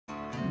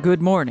Good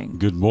morning.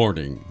 Good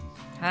morning.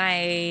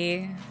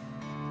 Hi.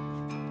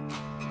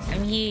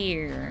 I'm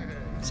here.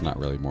 It's not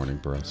really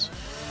morning for us.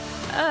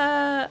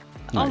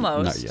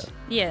 Almost. Not yet.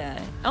 Yeah,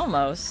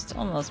 almost.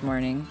 Almost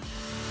morning.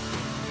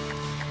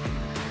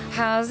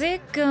 How's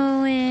it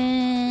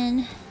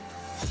going?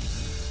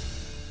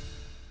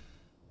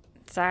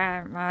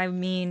 Sorry, I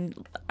mean,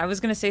 I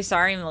was gonna say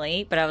sorry I'm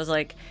late, but I was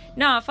like,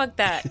 nah, fuck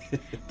that.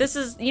 This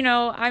is, you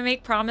know, I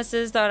make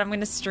promises that I'm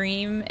gonna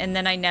stream, and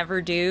then I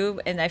never do,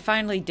 and I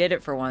finally did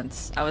it for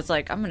once. I was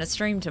like, I'm gonna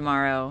stream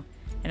tomorrow,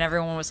 and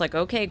everyone was like,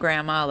 okay,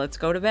 Grandma, let's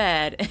go to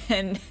bed,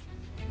 and...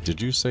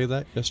 Did you say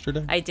that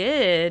yesterday? I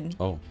did.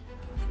 Oh.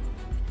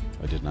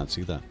 I did not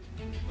see that.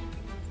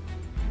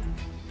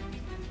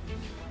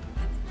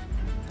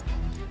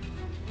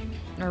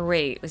 Or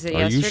wait, was it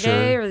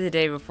yesterday or the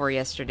day before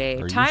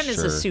yesterday? Time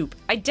is a soup.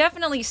 I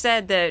definitely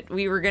said that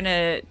we were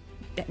gonna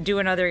do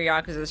another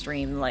Yakuza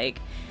stream,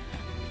 like,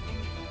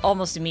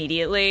 almost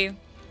immediately.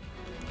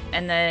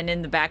 And then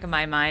in the back of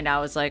my mind, I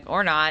was like,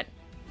 or not.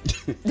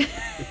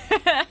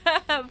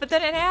 But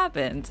then it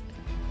happened.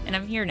 And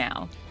I'm here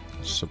now.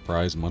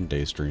 Surprise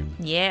Monday stream.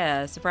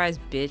 Yeah, surprise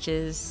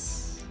bitches.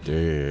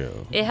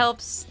 Damn. It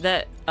helps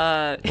that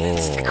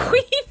it's the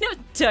queen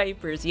of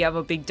diapers. You have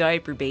a big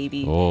diaper,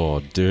 baby.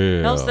 Oh damn.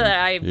 It helps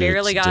that I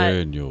barely got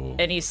Daniel.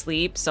 any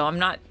sleep, so I'm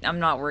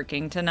not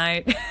working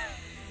tonight.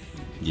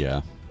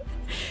 Yeah.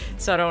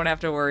 So I don't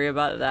have to worry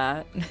about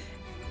that.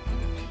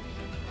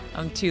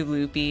 I'm too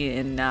loopy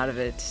and out of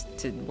it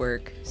to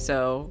work.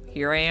 So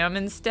here I am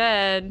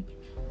instead.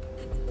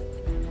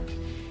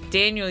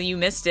 Daniel, you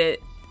missed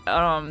it.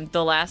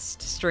 The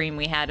last stream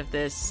we had of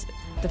this.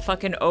 The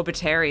fucking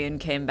Obitarian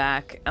came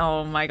back.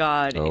 Oh my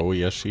god. Oh,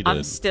 yes, she did.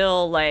 I'm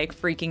still, like,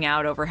 freaking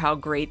out over how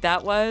great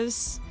that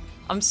was.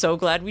 I'm so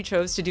glad we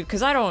chose to do...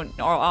 Because I don't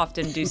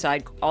often do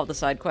all the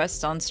side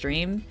quests on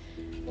stream.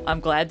 I'm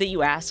glad that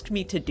you asked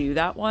me to do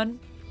that one.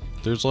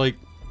 There's, like,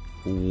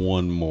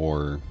 one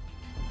more,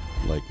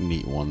 like,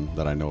 neat one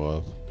that I know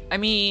of. I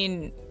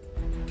mean...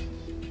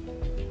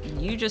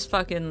 You just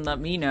fucking let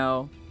me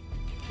know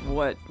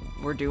what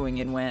we're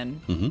doing and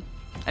when. Mm-hmm.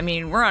 I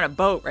mean, we're on a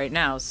boat right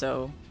now,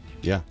 so...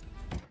 Yeah.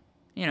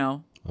 You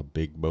know. A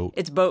big boat.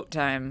 It's boat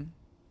time.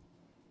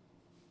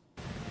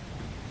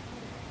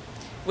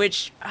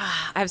 Which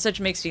I have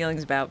such mixed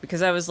feelings about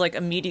because I was like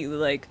immediately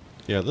like,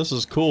 yeah, this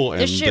is cool.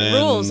 This shit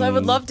rules. I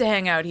would love to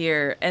hang out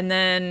here. And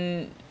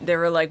then they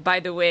were like,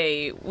 by the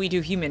way, we do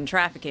human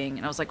trafficking.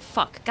 And I was like,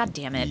 fuck, god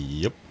damn it.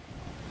 Yep.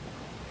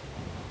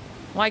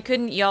 Why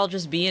couldn't y'all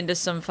just be into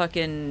some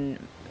fucking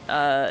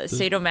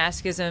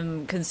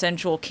sadomasochism,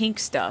 consensual kink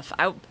stuff?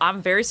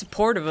 I'm very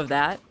supportive of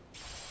that.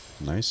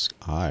 Nice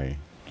eye.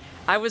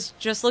 I was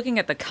just looking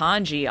at the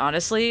kanji,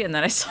 honestly, and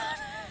then I saw...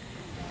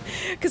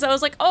 Because I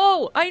was like,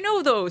 oh, I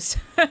know those!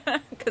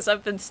 Because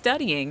I've been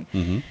studying.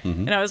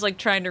 And I was like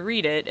trying to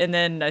read it, and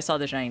then I saw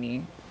the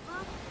shiny.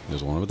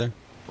 There's one over there.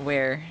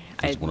 Where?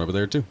 There's one over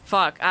there, too.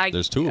 Fuck,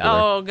 There's two over there.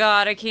 Oh,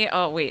 God, I can't...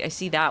 Oh, wait, I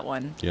see that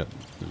one. Yep.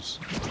 There's...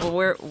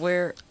 Well,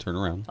 where... Turn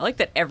around. I like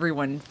that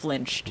everyone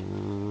flinched.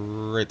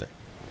 Right there.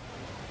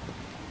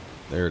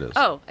 There it is.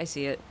 Oh, I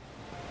see it.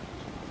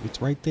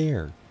 It's right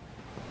there.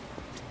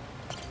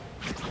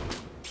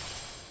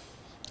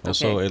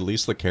 Also, Okay. at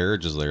least the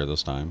carriage is there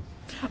this time.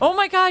 Oh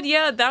my god,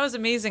 yeah, that was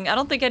amazing. I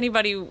don't think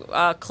anybody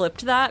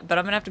clipped that, but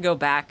I'm gonna have to go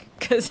back,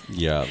 because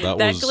yeah, that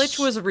glitch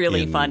was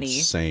really funny.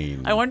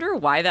 Insane. I wonder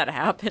why that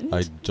happened.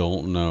 I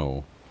don't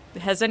know.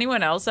 Has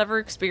anyone else ever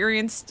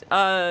experienced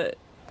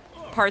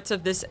parts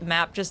of this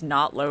map just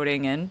not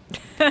loading in?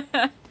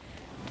 I'm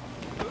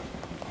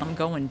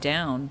going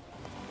down.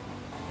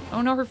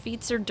 Oh no, her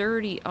feet are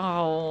dirty.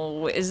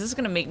 Oh, is this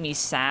gonna make me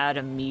sad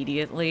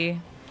immediately?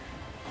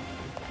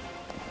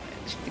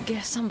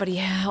 Get somebody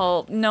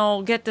help.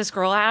 No, get this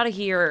girl out of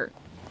here.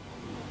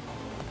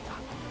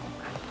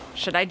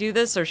 Should I do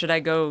this or should I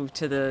go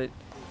to the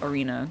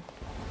arena?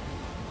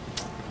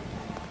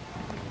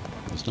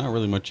 There's not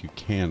really much you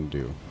can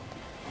do.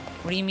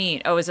 What do you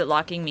mean? Oh, is it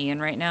locking me in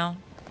right now?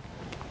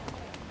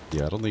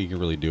 Yeah, I don't think you can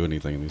really do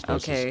anything in these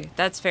places. Okay,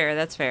 that's fair,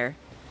 that's fair.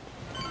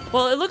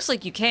 Well, it looks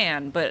like you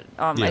can, but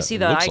yeah, I see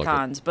the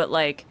icons, like but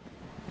like,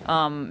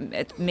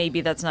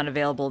 maybe that's not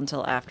available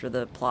until after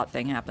the plot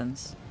thing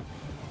happens.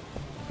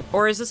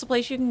 Or is this a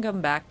place you can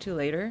come back to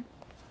later?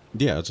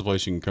 Yeah, it's a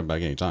place you can come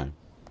back anytime.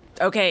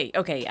 Okay,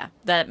 yeah.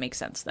 That makes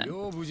sense then.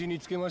 Oh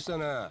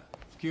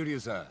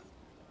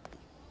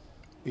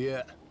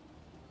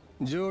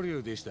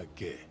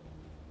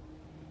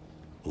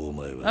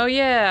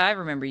yeah, I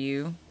remember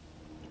you.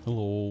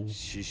 Hello.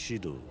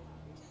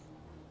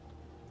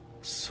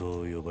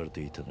 そう呼ばれ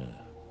ていたな。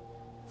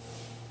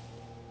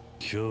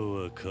今日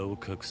は顔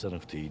隠さな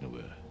くていいのか。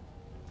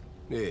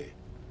ええ。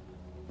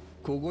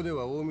ここで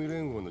は近江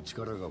連合の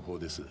力が法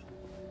です。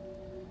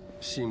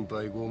心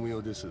配ご無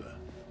用ですわ。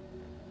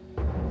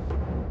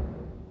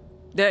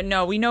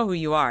No, we know who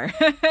you are.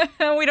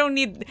 We don't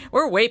need...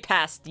 We're way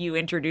past you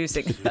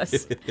introducing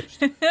us.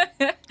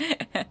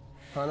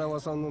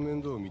 Hanawa-sanの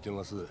面倒を見て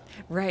ます。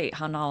 Right,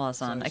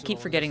 Hanawa-san. I keep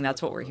forgetting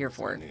that's what we're here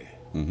for.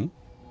 Mm-hmm.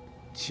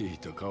 ちい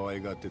と可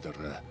愛がってた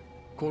ら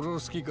殺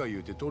す気か言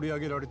うて取り上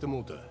げられて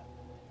もうた。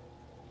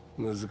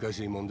難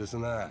しいもんです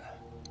な。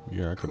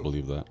Yeah, I could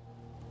believe that.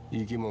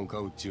 生き物飼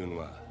うっちゅうの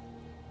は。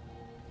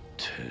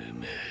て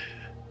めえ。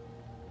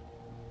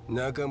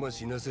仲間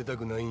死なせた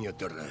くないんやっ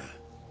たら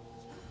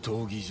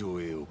闘技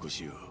場へ起こ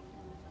しよう。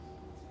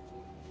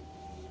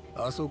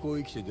あそこ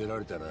生きて出ら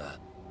れたら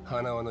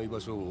花輪の居場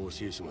所をお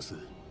教えします。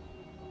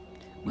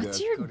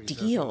 What's your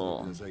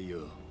deal?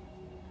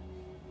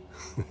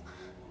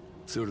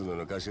 鶴野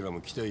の頭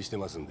も期待して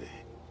ますんで。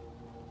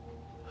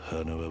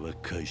花輪は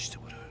返して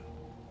もらう。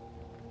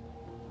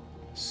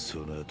そ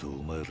の後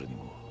お前らに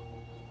も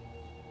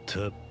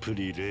たっぷ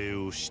り礼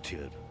をして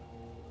やる。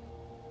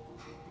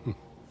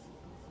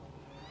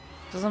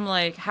Because I'm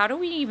like, how do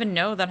we even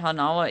know that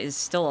Hanawa is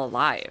still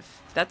alive?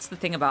 That's the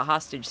thing about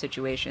hostage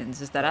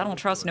situations, is that I don't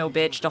trust no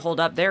bitch to hold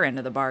up their end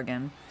of the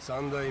bargain.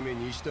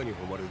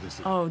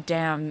 Oh,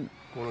 damn.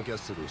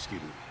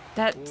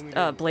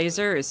 That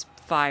blazer is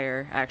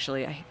fire,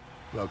 actually.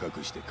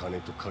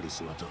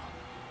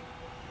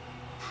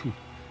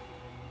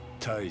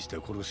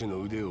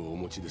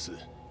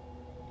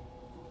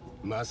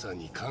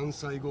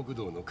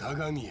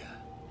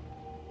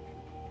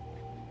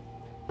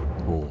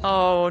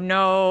 Oh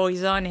no,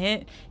 he's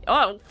unhinged.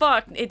 Oh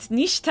fuck, it's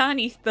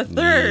Nishitani the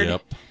third.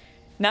 Yep.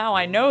 Now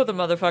I know the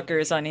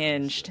motherfucker is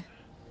unhinged.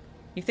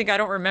 You think I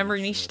don't remember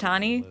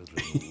Nishitani?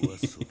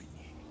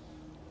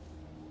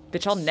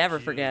 Bitch, I'll never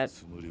forget.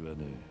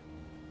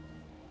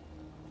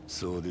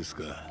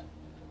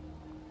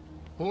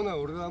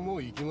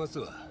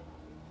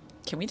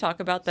 Can we talk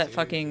about that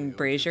fucking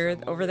brazier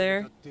over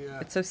there?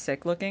 It's so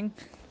sick looking.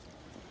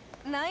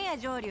 I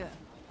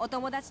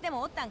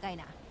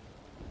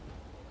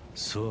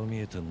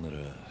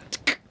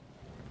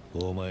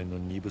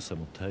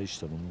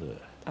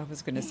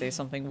was gonna say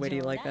something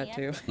witty like that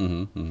too.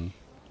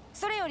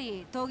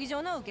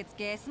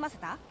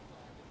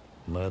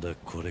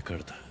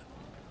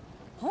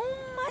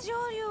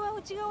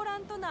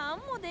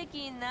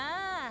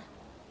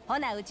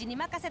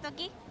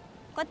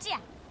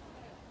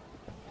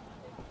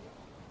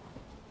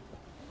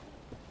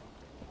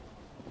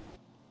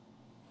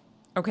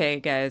 Okay,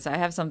 guys, I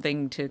have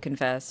something to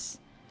confess.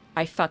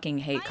 I fucking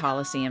hate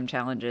Coliseum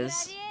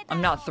challenges. I'm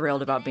not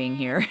thrilled about being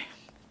here.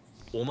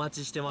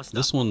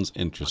 This one's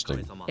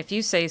interesting. If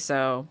you say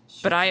so,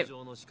 but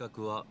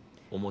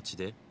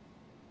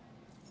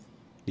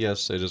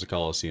Yes, it is a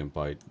Coliseum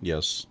fight.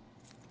 Yes.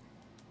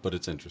 But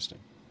it's interesting.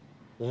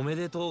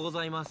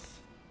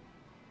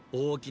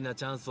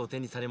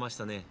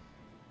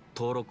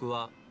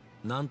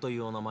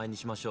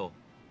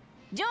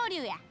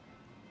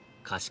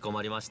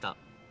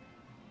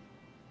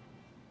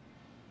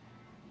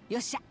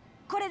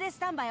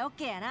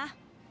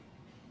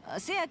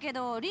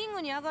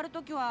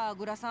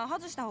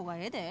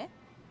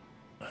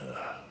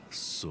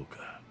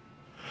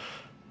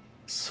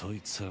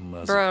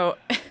 Bro.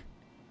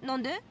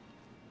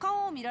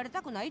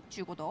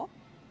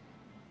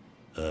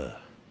 Those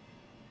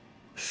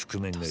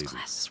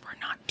glasses were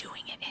not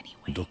doing it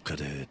anyway.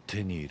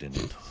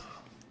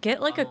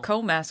 Get like a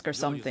co-mask or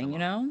something, you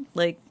know?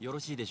 Like...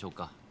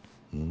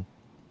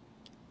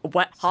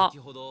 What? Huh?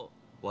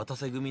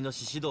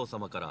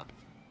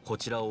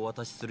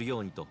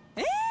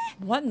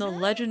 What in the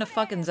Legend of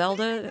fucking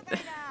Zelda?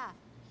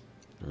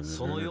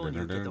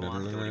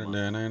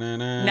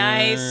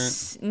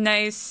 Nice.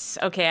 Nice.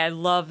 Okay, I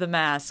love the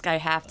mask, I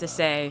have to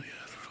say.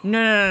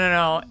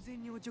 No.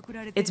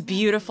 It's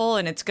beautiful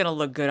and it's gonna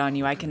look good on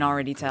you, I can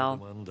already tell.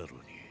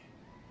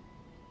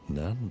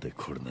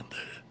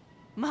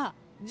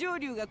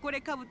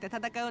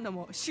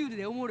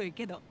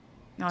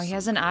 No, he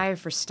has an eye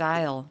for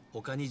style.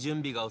 I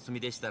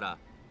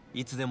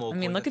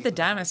mean, look at the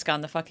damask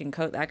on the fucking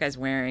coat that guy's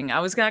wearing. I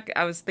was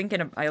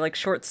thinking I like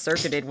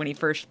short-circuited when he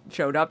first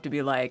showed up to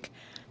be like,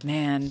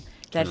 man,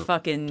 that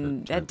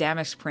fucking that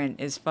damask print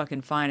is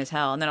fucking fine as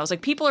hell. And then I was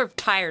like, people are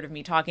tired of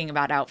me talking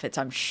about outfits.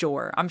 I'm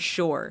sure.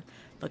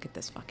 Look at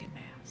this fucking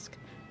mask.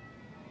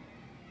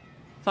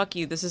 Fuck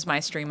you. This is my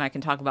stream. I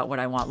can talk about what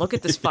I want. Look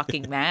at this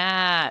fucking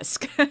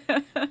mask.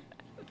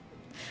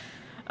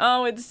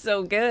 Oh, it's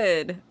so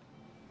good.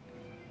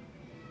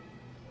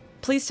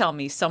 Please tell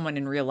me someone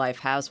in real life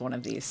has one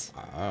of these.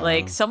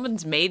 Like,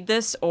 someone's made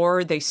this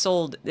or they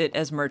sold it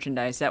as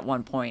merchandise at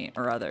one point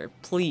or other.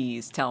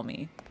 Please tell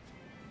me.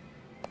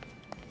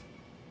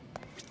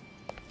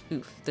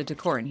 Oof, the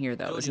decor in here,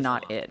 though, is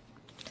not it.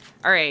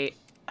 Alright.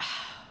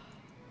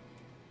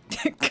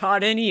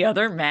 Got any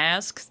other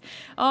masks?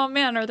 Oh,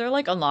 man, are there,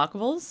 like,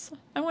 unlockables?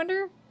 I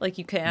wonder? Like,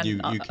 you can... You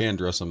can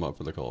dress them up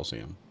for the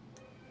Coliseum.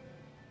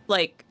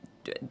 Like,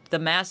 the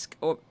mask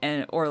or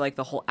like,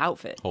 the whole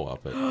outfit? Whole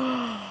outfit.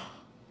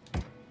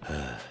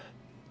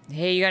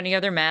 Hey, you got any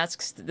other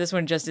masks? This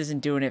one just isn't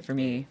doing it for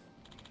me.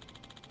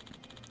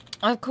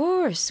 Of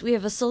course, we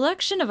have a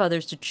selection of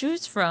others to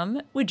choose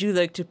from. Would you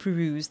like to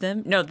peruse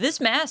them? No, this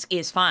mask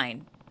is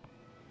fine.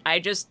 I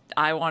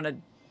want to...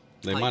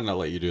 They might not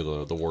let you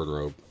do the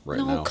wardrobe right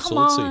now. No, come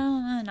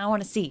on. I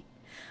want to see.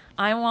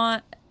 I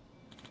want...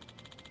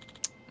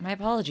 My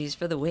apologies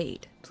for the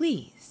wait.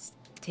 Please,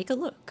 take a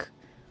look.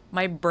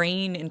 My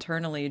brain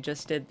internally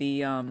just did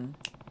the, Oh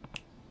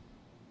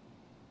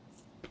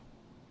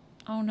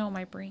no,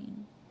 my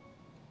brain.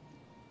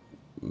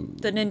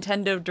 The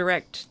Nintendo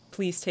Direct.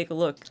 Please take a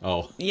look.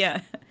 Oh.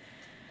 Yeah.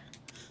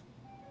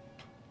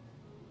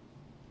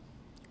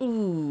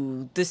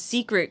 Ooh, the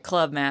secret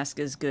club mask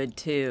is good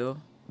too.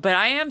 But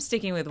I am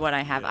sticking with what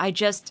I have. I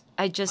just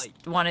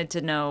wanted to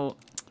know.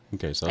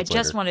 Okay, so that's I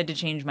just later. wanted to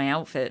change my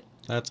outfit.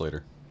 That's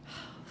later.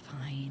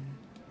 Fine.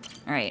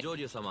 All right.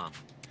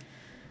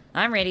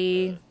 I'm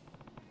ready.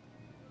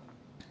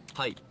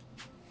 Hi.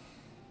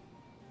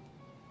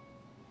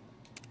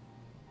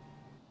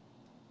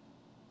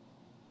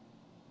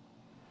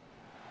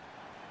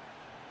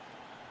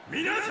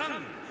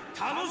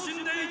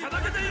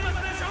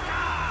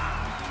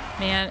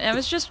 Man, I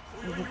was just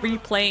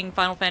replaying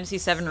Final Fantasy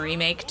VII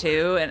Remake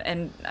too,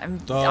 and I'm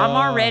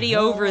already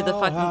over the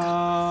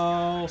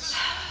fucking.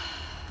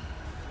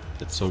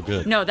 It's so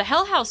good. No, the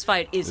Hell House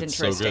fight is It's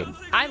interesting. so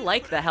good. I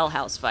like the Hell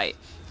House fight,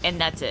 and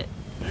that's it.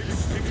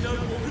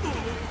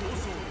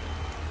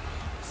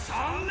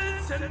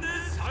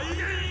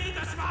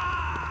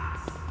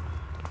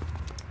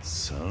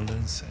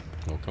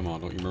 Oh, come on.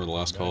 Don't you remember the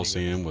last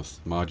Coliseum with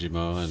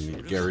Majima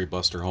and Gary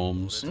Buster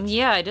Holmes?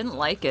 Yeah, I didn't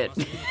like it.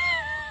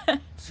 I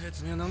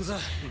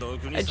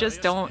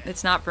just don't.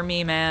 It's not for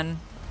me, man.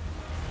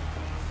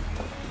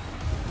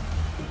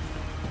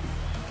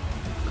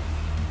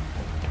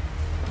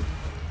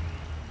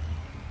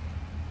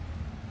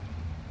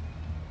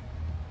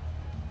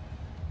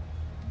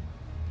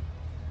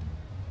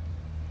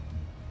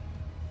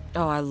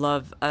 Oh, I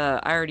love,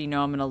 I already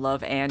know I'm gonna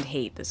love and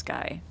hate this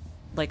guy.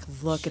 Like,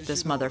 look at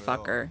this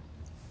motherfucker.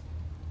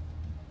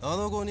 あ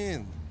の5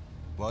人、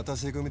渡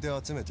瀬組で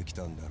集めてき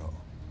たんだろ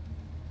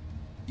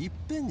う。いっ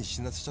ぺんに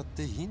死なせちゃっ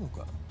ていいの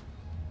か。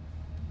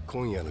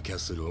今夜のキャッ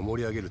スルを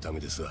盛り上げるため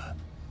ですわ。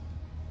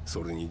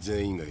それに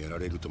全員がやら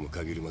れるとも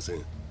限りません。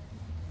へ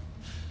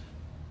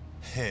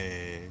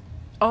え。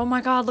Oh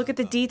my god, look at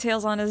the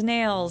details on his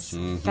nails.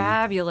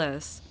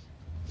 Fabulous.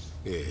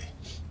 ええ。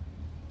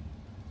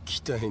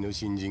期待の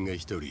新人が一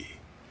人。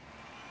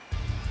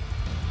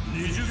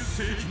20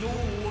世紀の終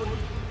わり、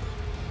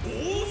大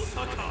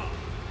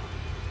阪。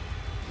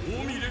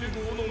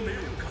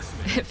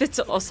 If it's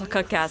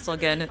Osaka Castle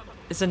again,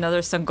 is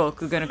another Son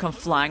Goku gonna come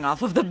flying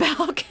off of the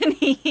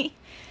balcony?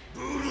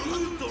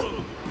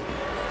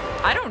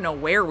 I don't know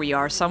where we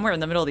are, somewhere in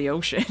the middle of the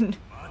ocean.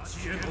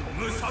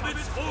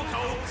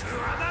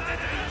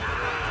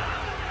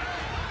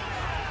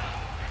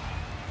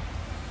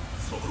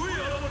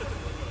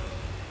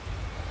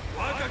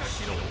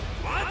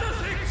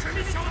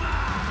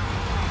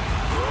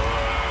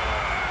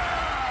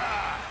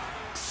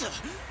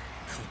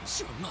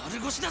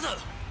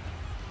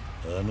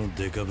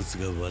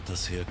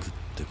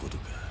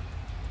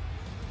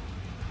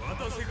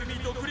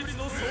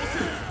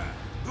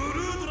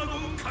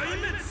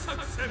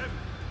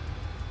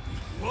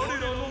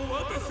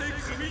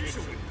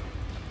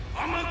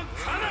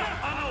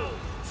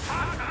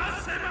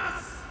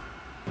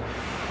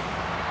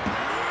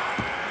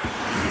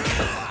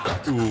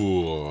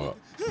 Ooh.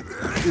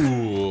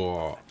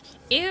 Ooh.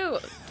 Ew,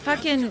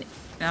 fucking.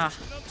 Ugh.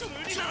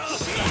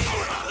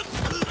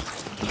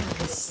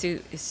 His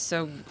suit is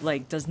so,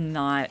 like, does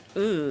not.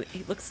 Ooh,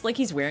 it looks like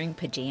he's wearing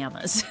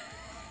pajamas.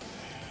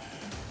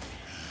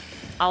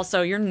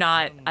 Also, you're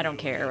not. I don't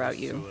care about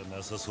you.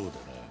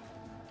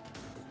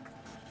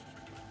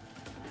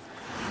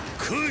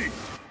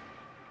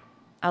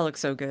 I look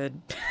so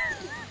good.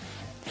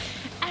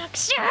 I look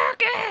so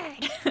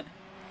good!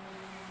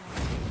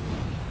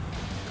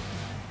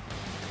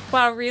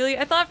 Wow, really?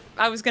 I thought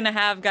I was gonna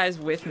have guys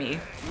with me.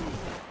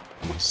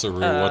 Saru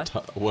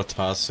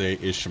Watase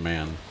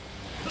Ishman.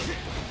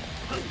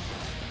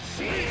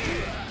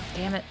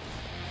 Damn it.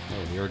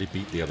 Oh, he already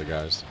beat the other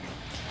guys.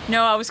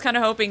 No, I was kind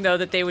of hoping, though,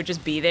 that they would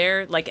just be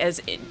there, like,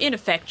 as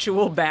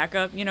ineffectual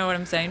backup. You know what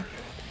I'm saying?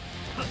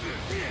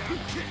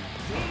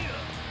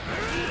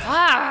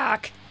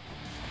 Fuck!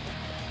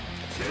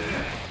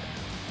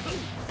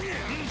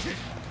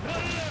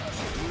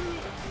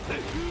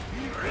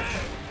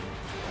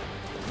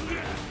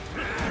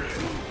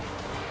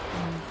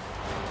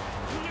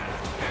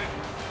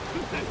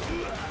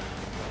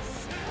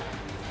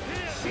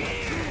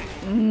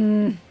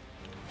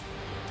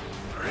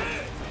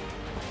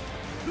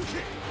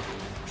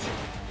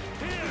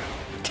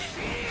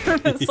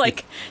 It's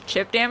like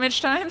chip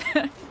damage time.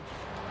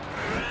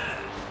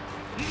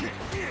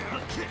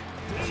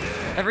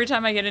 Every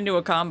time I get into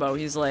a combo,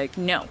 he's like,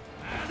 no.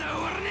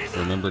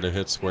 Remember to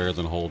hit square,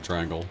 then hold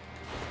triangle.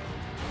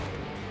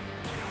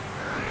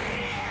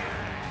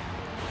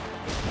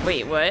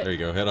 Wait, what? There you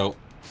go, hit out.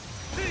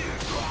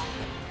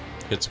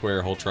 Hit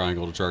square, hold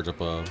triangle to charge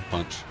up a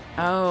punch.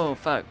 Oh,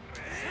 fuck.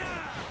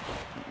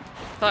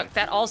 Fuck,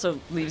 that also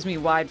leaves me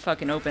wide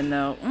fucking open,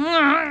 though.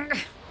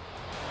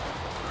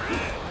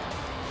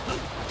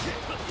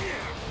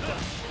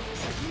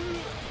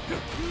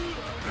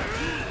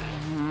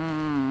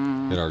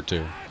 Hit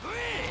R2.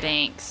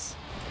 Thanks.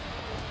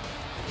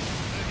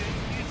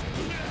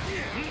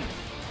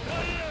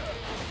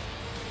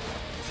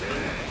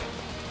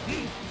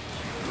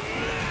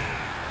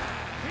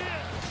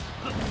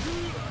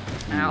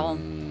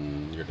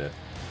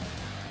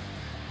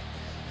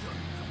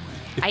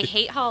 I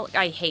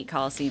hate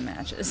Coliseum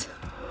matches.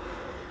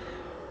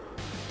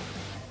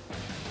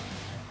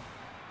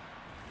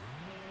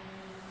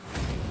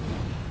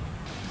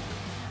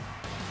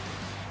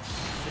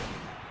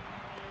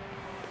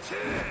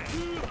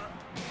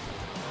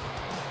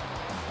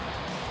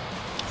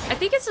 I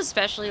think it's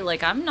especially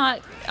like I'm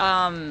not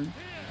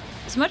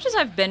as much as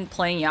I've been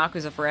playing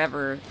Yakuza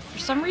forever, for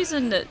some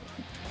reason that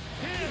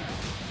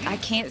I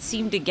can't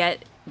seem to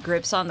get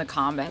grips on the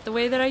combat the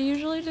way that I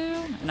usually do,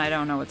 and I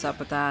don't know what's up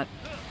with that.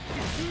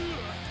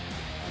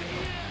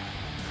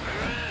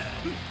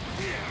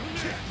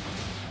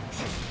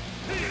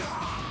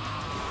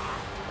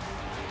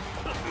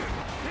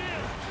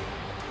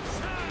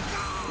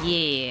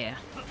 Yeah.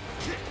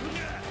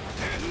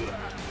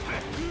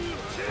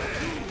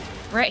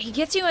 Right, he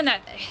gets you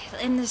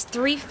in this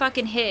 3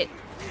 fucking hit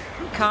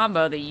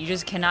combo that you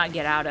just cannot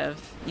get out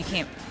of. You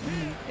can't.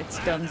 It's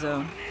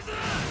donezo.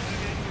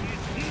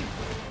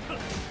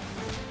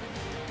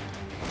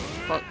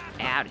 Fuck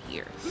out of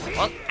here.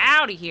 Fuck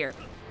out of here.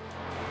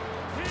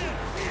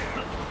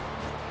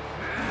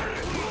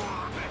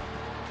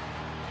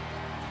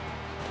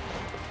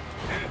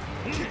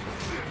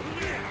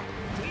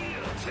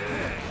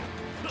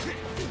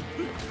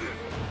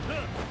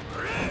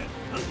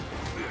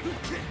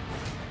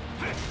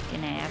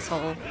 Fucking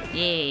asshole.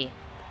 Yeah.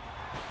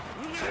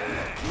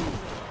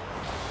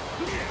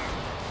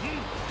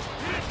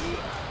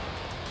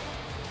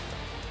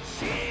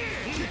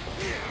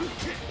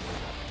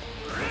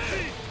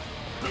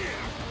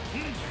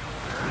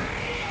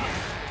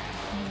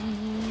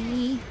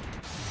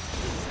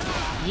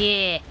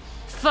 Yeah.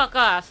 Fuck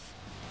off.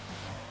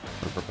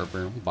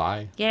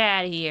 Bye. Get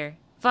out of here.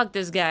 Fuck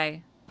this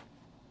guy.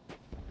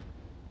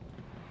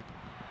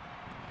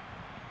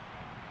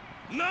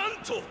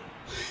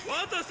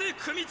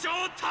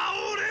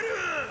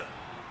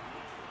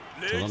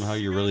 Tell them how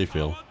you really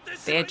feel.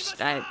 The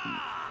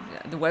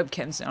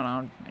webcam's not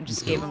on. I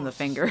just gave him the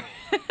finger.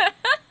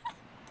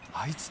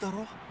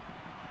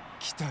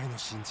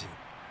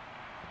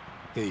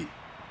 Hey.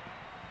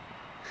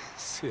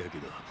 せやけ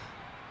ど、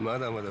ま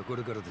だまだこ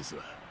れからです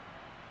わ。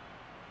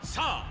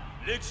さあ、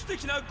歴史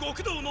的な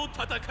極道の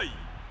戦い。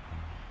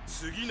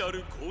次な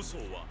る構想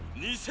は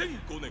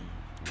2005年。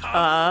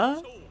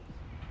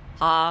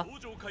登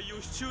場界を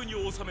手中に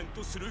収めん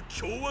とする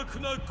凶悪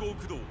な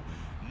極道、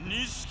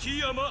錦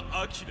山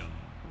明。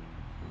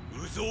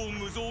有象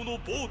無象の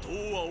暴徒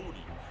を煽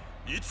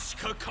り、いつし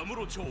かカム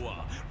ロ町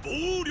は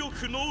暴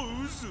力の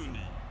渦に。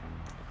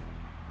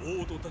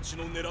暴徒たち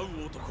の狙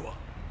う男は。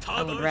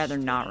I would rather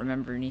not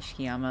remember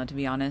Nishikiyama, to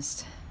be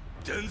honest.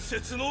 Huh?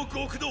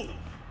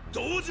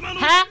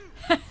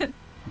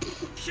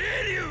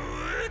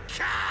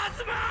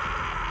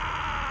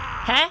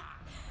 Huh?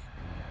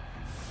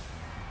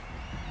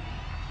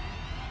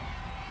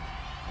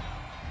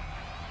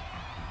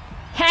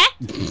 Huh?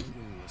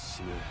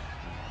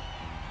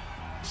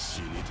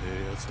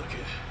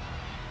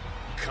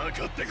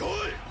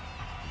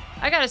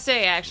 I gotta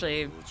say,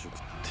 actually,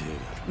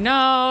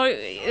 no,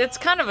 it's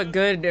kind of a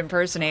good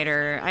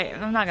impersonator.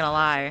 I'm not gonna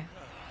lie.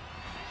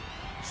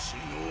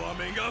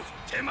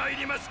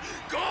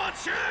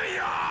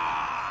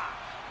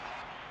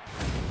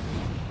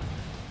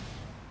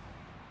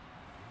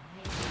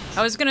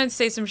 I was gonna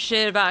say some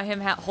shit about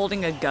him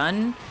holding a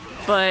gun,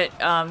 but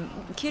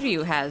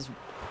Kiryu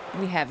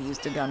we have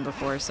used a gun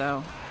before,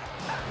 so.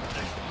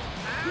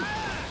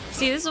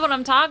 See, this is what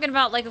I'm talking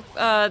about. Like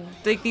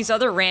these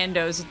other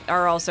randos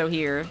are also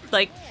here.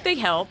 Like, they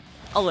help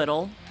a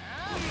little.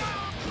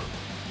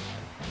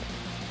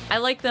 I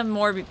like them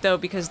more though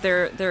because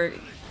they're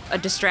a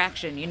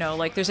distraction. You know,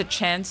 like there's a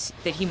chance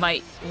that he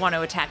might want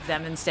to attack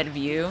them instead of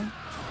you.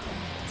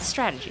 It's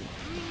strategy.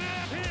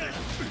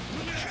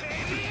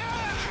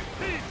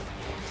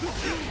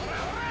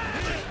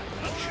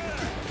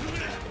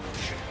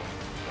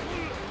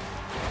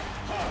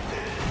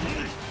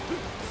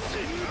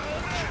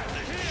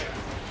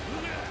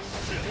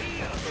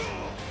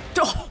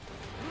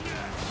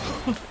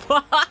 Oh,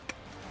 fuck!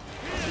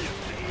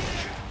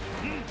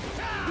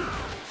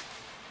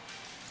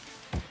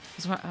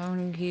 He's my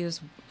own use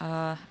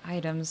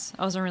items.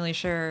 I wasn't really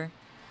sure.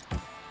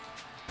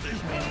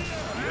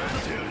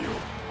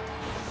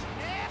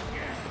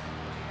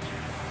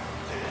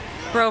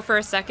 Bro, for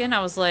a second I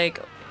was like,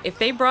 if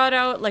they brought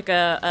out like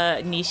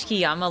a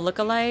Nishikiyama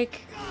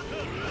lookalike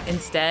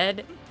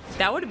instead,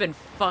 that would have been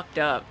fucked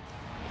up.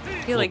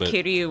 I feel like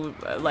Kiryu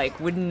like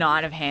would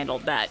not have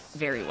handled that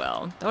very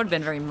well. That would have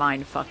been very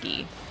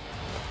mind-fucky.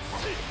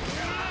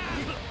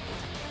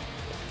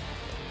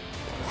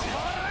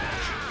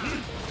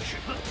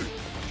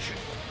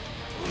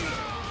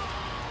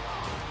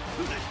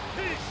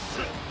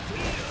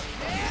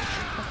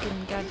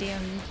 Fucking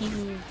goddamn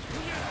heave.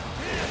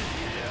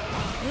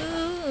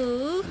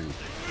 Ooh.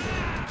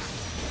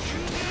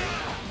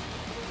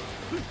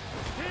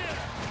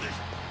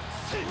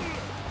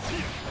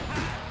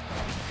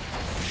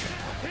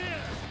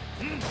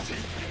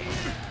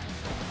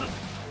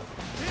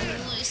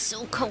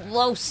 So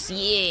close,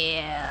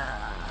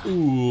 yeah.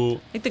 Ooh.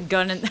 Like the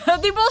gun and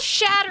they both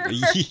shatter.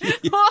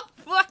 Oh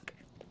fuck!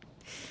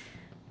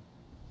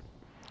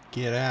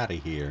 Get out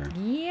of here.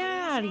 Get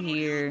out of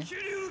here.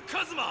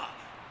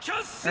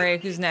 All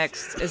right, who's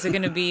next? Is it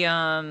gonna be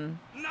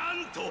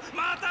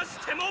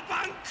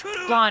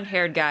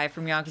blonde-haired guy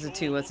from Yakuza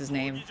 2? What's his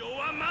name?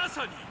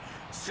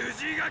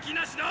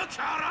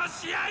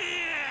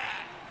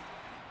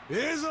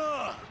 ええぞ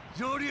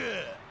上流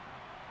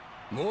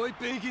もう一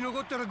遍生き残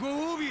ったらご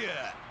褒美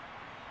や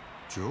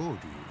上流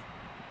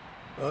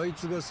あい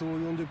つがそう呼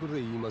んでくれ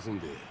言いますん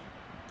で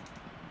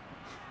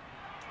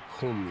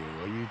本名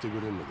は言うてく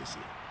れんのです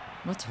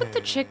What's with the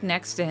chick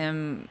next to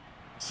him?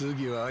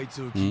 次はあい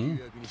つを切り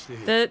役にして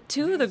The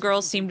two of the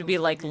girls seem to be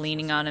like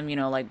leaning on him, you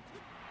know, like,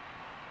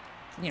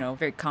 you know,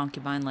 very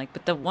concubine-like.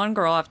 But the one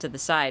girl off to the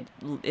side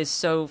is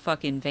so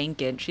fucking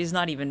vacant. She's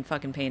not even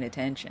fucking paying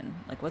attention.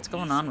 Like, what's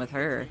going on with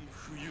her?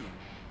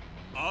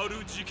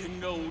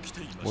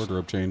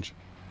 Wardrobe change.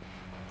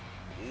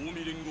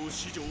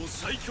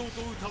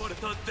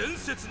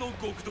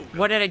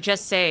 What did I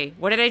just say?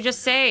 What did I just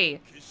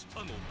say?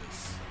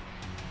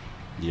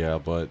 Yeah,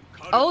 but...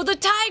 Oh, the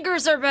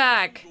tigers are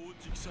back!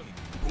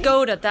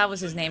 Goda, that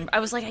was his name. I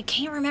was like, I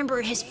can't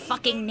remember his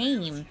fucking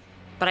name.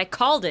 But I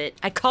called it.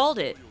 I called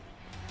it.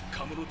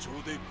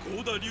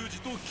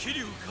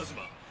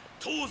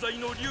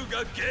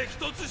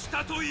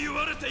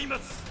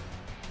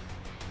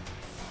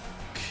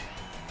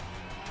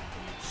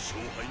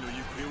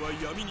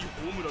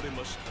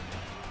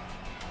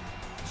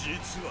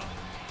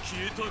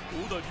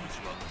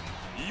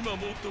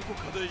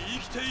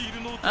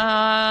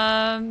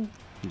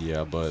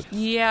 Yeah, but...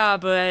 Yeah,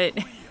 but...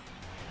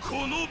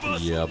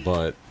 Yeah,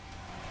 but...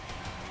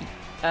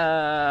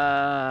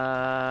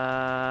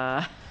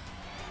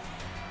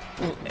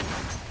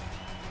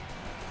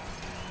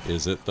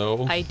 Is it,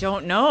 though? I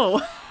don't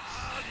know.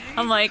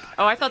 I'm like,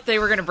 oh, I thought they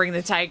were gonna bring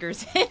the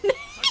tigers in.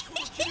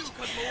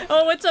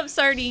 Oh, what's up,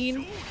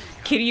 Sardine?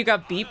 Kiryu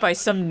got beat by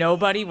some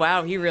nobody?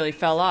 Wow, he really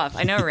fell off.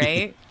 I know,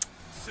 right?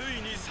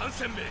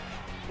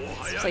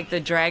 It's like the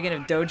dragon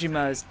of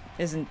Dojima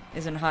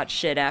isn't hot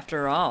shit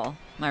after all.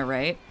 Am I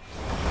right?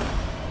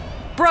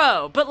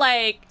 Bro, but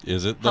like...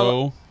 Is it,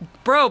 though?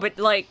 Bro, but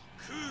like...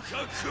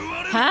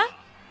 Huh?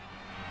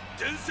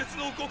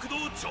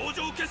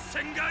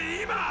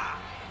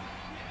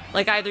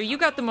 Like, either you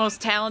got the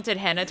most talented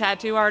henna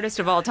tattoo artist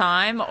of all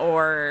time,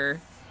 or...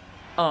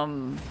 I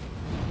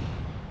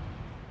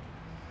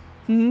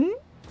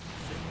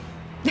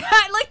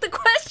like the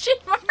question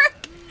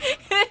mark!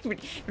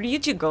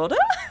 Ryuichi Goda?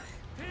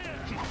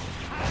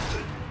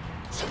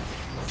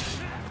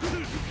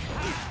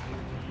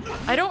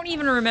 I don't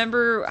even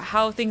remember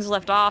how things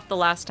left off the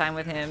last time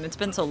with him. It's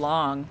been so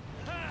long.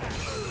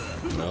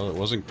 Well, it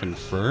wasn't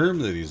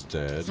confirmed that he's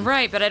dead.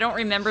 Right, but I don't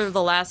remember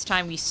the last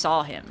time we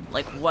saw him.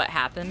 Like, what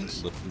happened?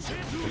 I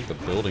think the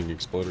building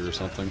exploded or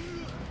something.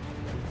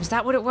 Was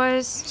that what it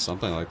was?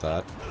 Something like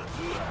that.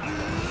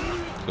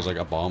 Because, like,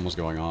 a bomb was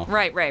going off.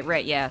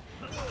 Right, yeah.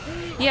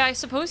 Yeah, I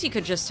suppose he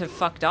could just have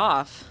fucked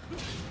off.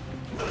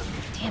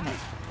 Damn it.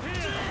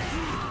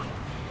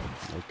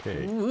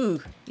 Okay.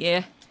 Ooh,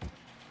 yeah.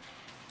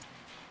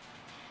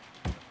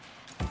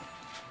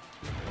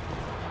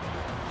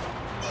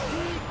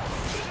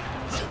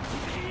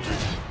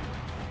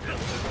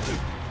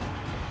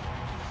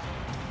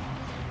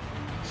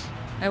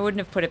 I wouldn't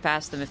have put it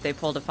past them if they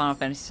pulled a Final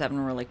Fantasy VII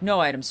and were like, no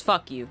items,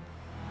 fuck you.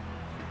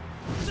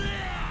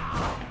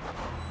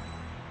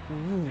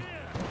 Ooh.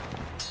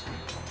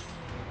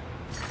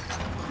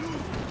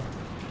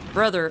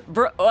 Brother,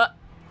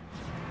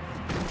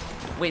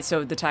 wait,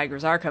 so the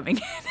tigers are coming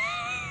in.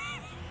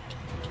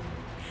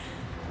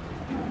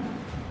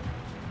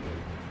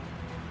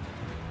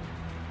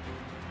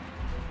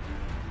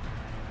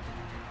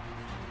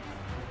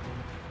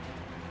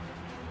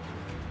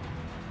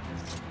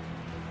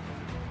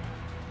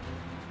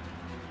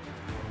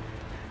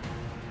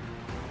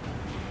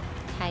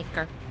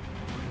 Tiger.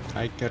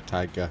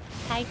 Tiger.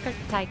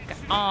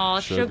 Aw,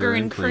 sugar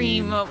and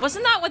cream.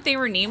 Wasn't that what they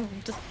were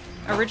named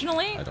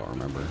originally? I don't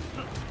remember.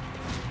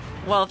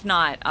 Well, if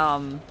not,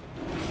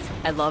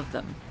 I love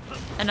them.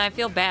 And I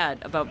feel bad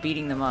about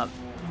beating them up.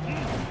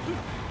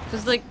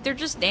 Because, like, they're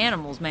just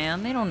animals,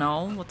 man. They don't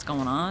know what's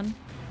going on.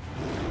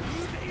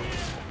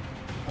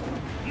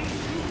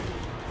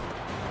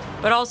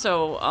 But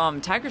also,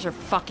 tigers are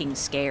fucking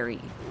scary.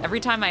 Every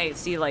time I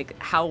see,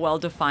 like, how well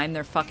defined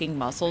their fucking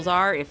muscles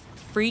are, it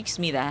freaks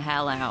me the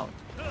hell out.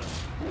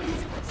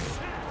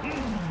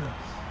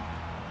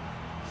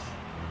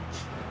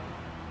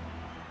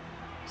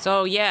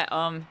 So, yeah,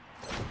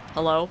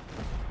 hello?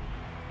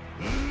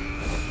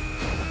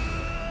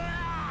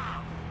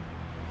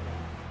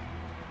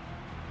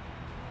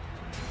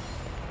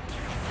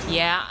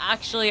 Yeah,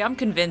 actually, I'm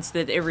convinced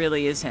that it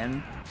really is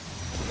him.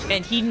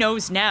 And he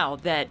knows now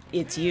that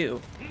it's you.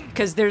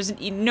 Because there's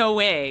no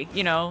way,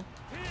 you know?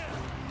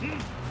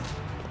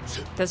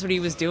 That's what he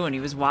was doing.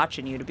 He was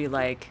watching you to be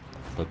like,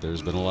 But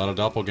there's been a lot of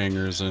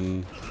doppelgangers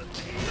in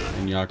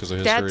Yakuza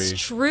history. That's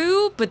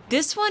true, but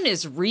this one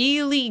is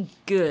really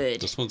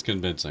good. This one's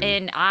convincing.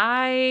 And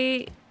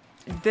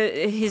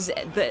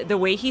the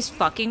way he's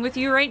fucking with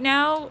you right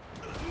now,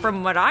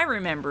 from what I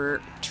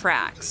remember,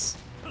 tracks.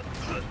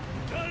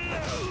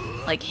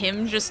 Like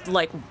him just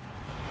like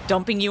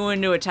dumping you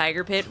into a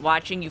tiger pit,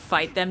 watching you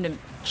fight them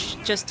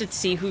just to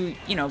see who,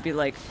 you know, be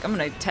like, I'm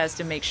gonna test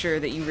and make sure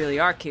that you really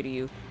are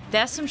Kiryu.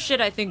 That's some shit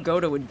I think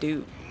Goto would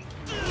do.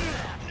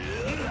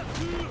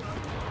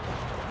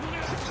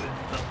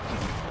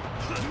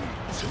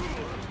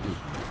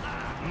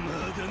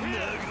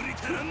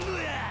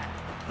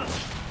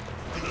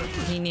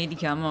 You need to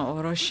come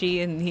Orochi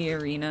in the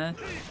arena.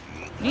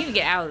 You need to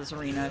get out of this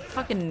arena.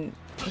 Fucking,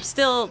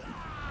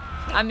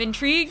 I'm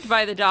intrigued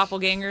by the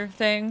doppelganger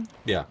thing.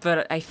 Yeah.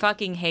 But I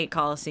fucking hate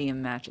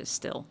Coliseum matches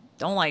still.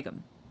 Don't like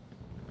them.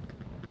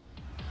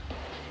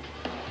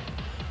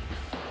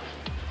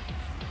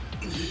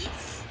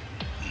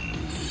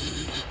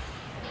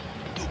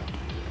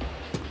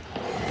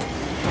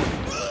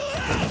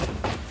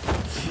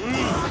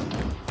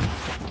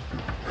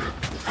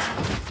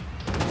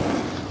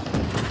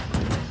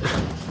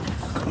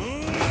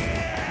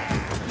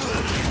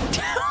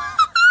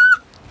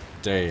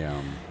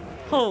 Damn.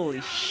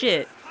 Holy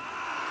shit.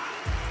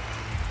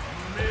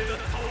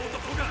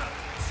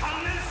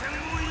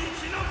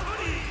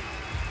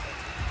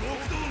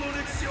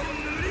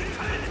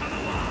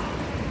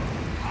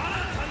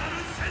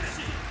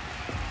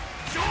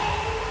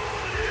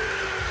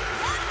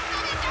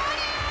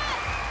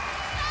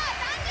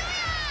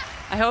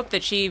 I hope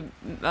that she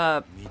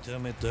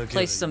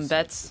placed some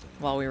bets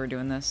while we were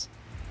doing this.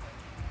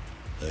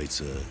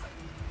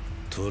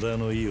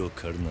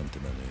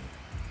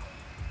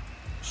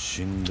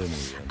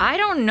 I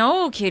don't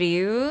know,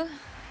 Kiryu.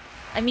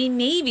 I mean,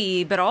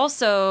 maybe, but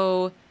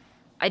also,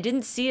 I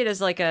didn't see it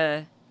as like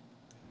a...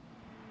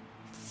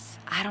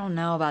 I don't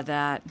know about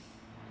that.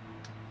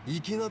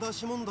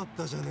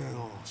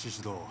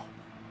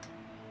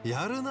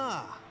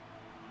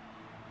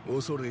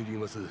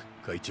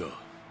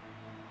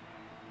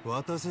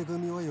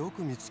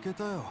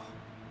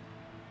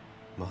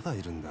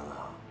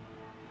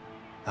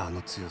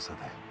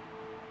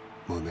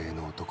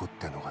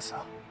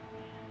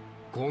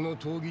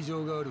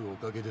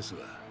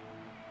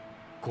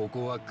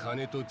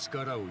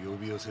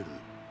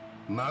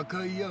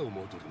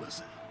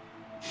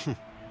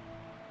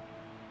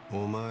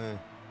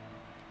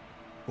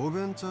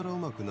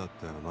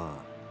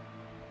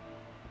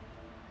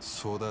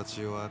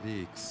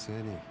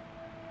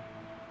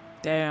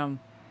 Damn.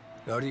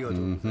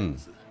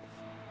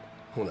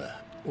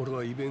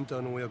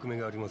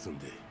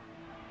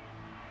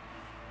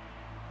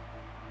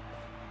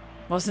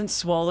 Wasn't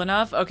swole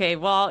enough? Okay,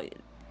 well,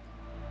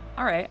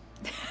 all right.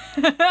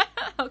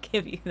 I'll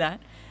give you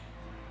that.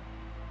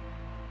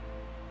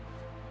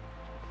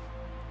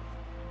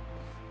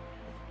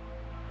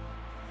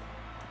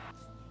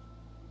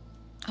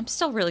 I'm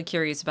still really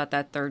curious about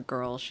that third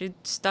girl. She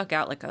stuck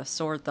out like a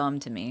sore thumb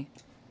to me.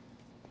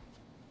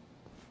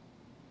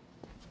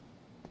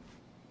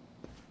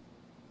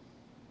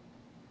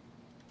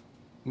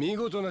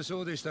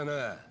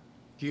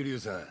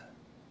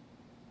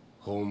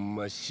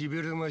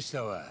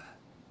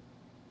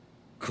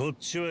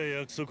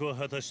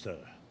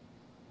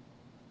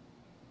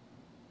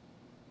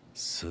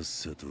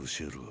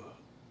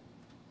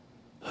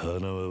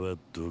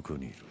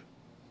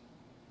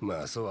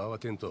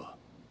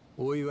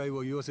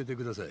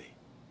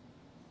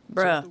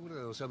 Bruh.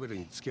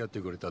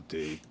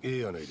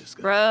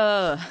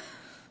 Bruh.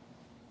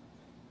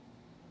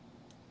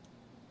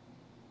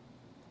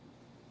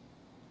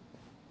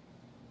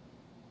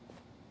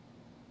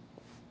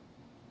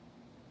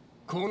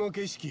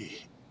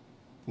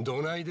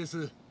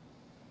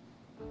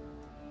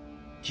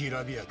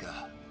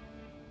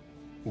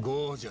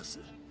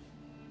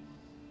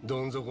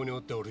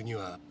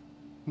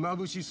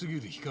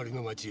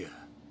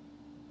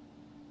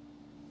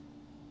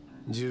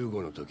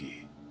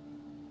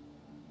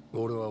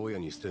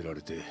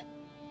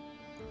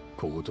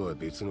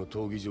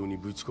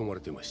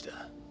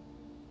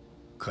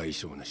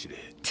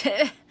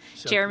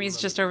 Jeremy's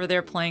just over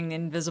there playing the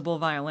invisible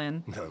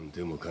violin.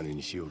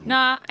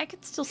 Nah, I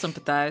could still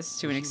sympathize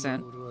to an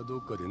extent.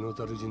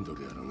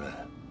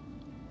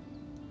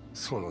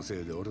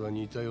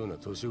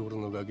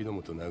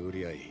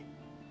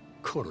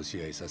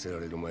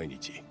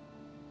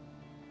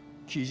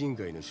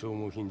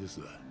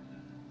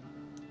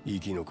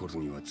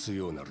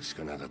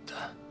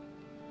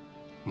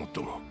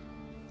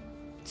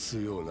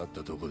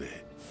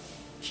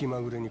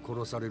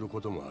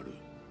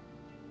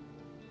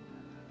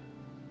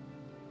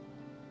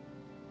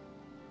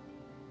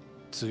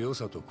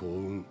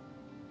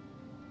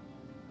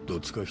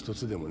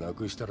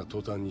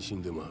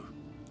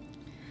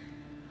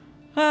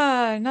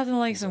 Nothing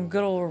like some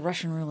good old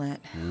Russian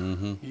roulette.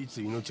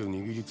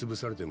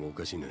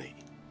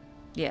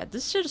 Yeah,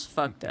 this shit is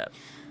fucked up.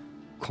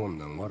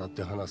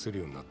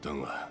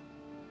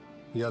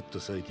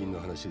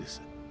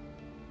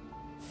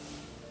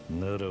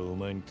 ならお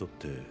前にとっ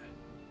て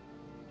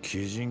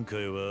鬼人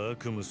会は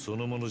悪夢そ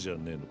のものじゃ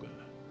ねえのか。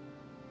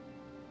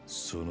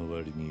その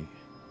割に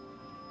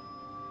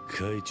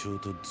会長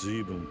と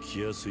随分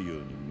来やすいよう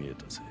に見え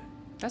たぜ。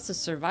 That's a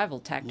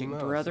survival tactic,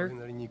 brother. それ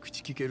なりに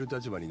口聞ける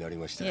立場になり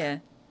ました。 Yeah.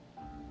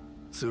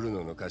 鶴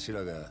野の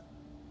頭が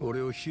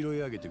俺を拾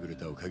い上げてくれ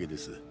たおかげで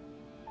す。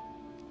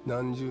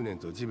何十年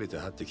と地べ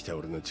た張ってきた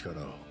俺の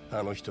力を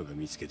あの人が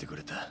見つけてく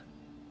れた。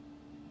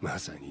ま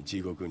さに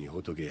地獄に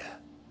仏や。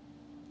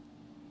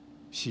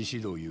獅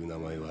子道いう名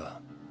前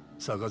は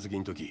杯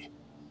の時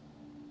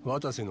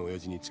渡瀬の親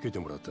父につけて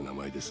もらった名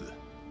前です。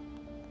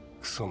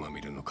クソまみ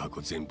れの過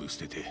去全部捨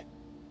てて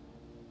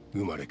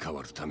生まれ変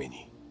わるため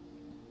に。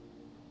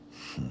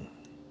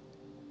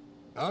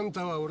あん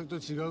たは俺と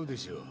違うで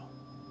しょう、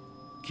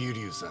桐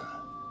生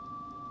さ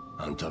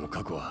ん。あんたの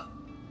過去は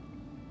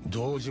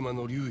堂島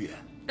の竜や。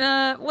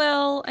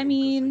Well, I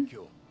mean,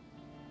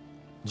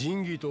 仁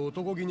義と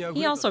男気にあふ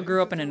れ he た also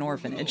grew up in an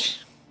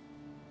orphanage.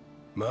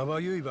 ま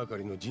ばゆいばか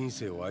りの人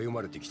生を歩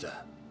まれてき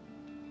た。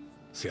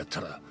せやっ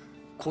たら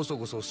こそ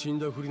こそ死ん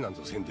だふりなん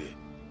ぞせんで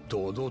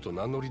堂々と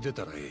名乗り出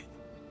たらええ。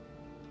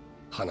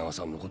花輪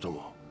さんのこと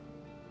も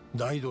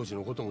大道寺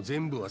のことも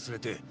全部忘れ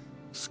て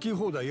好き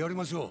放題やり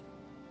ましょう。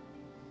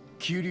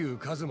桐生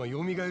一馬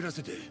よみがえら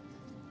せて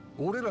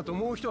俺らと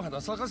もう一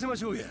花咲かせま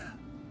しょうや。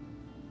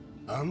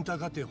あんた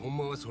かてほん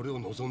まはそれを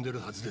望んでる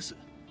はずです。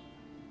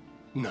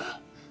な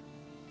あ、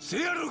せ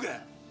やろう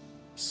が。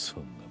そ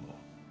んなもん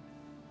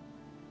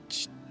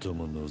ちっと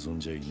も望ん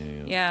じゃいねえ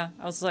よ。 Yeah,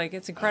 I was like,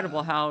 it's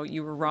incredible how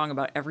you were wrong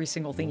about every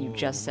single thing you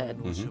just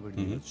said. おしゃべ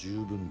りには十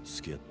分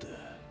付き合った。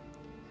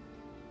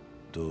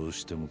どう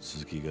しても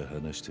続きが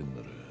話してん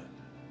なら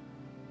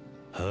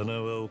花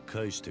輪を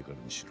返してから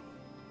にしろ。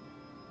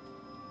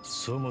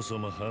そもそ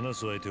も話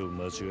す相手を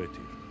間違えている。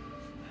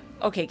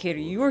 Okay, Kato,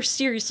 you are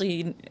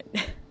seriously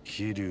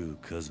桐生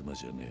一馬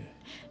じゃね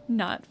え。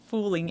 not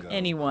fooling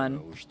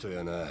anyone. お人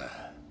やな。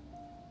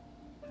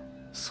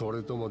そ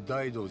れとも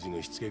大道寺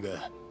のしつけ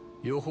が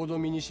よほど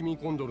身に染み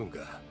込んどるん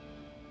か。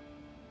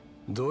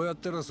どうやっ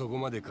たらそこ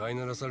まで飼い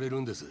ならされ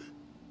るんです。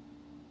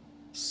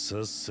さ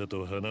っさ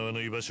と花輪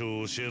の居場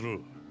所を教えろ。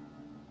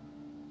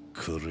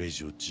これ以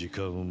上時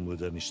間を無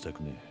駄にした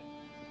くねえ。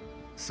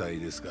さい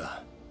です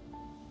か。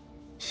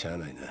しゃあ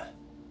ないな。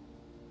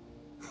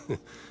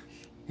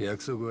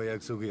約束は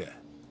約束や。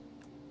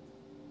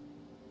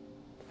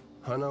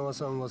花輪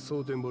さんは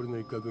蒼天堀の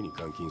一角に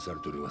監禁され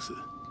ております。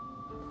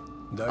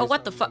 Oh,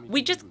 what the fuck?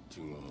 We just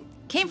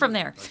came from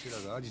there.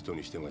 頭がアジト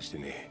にしてまして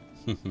ね。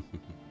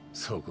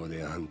そこ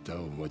であんた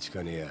を持ち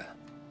かねや。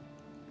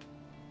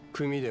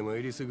組でも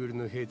えりすぐり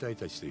の兵隊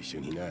たちと一緒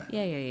にな。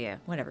Yeah, yeah, yeah,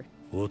 whatever.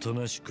 おと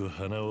なしく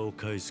花輪を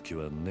返す気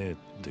はねえっ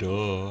て。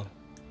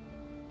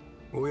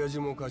親父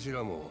も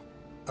頭も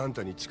あん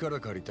たに力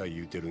借りたい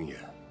言うてるんや。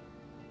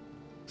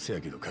せ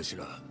やけど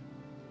頭、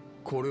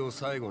これを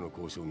最後の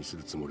交渉にす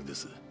るつもりで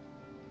す。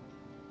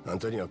あん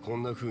たにはこ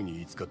んな風に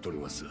言いつかっており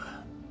ます。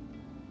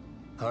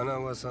花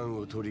輪さん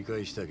を取り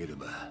返したけれ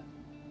ば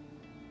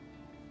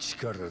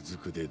力ず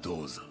くでど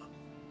うぞ。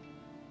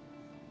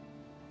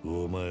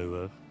お前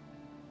は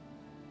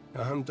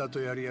あんたと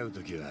やり合う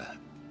ときは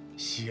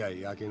試合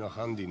明けの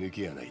ハンディ抜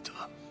きやないと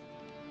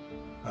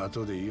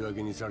後で言い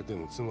訳にされて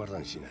もつまら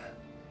んしな。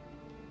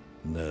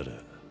なら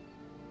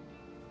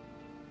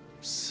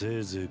せ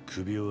いぜい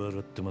首を洗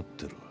って待っ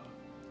てろ。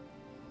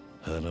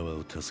花輪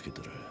を助け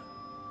たら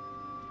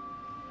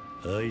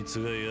あい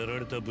つがやら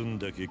れた分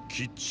だけ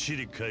きっち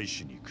り返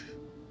しに行く。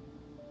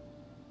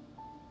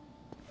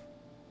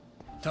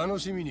楽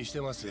しみにし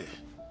てます。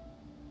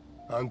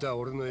あんたは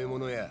俺の獲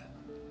物や。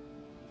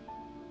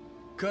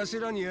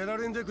頭にやら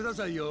れんでくだ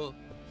さいよ。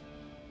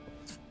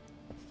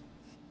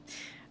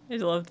 I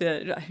love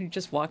that. I'm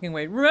just walking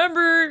away.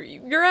 Remember,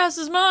 your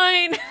ass is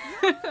mine.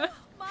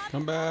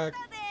 Come back.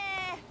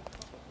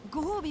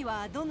 ご褒美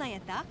はどんなんや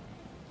った？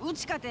う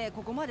ちかて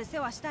ここまで世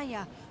話したん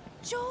や。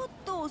ちょっ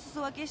とお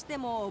裾分けして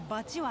も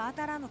バチは当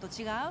たらんのと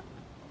違う？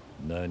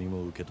何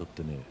も受け取っ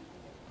てねえ。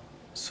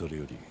それ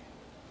より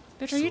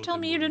Bitch, are you telling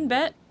me you didn't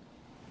bet?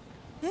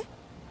 え？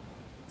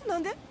な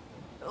んで？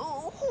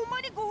ほんま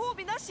にご褒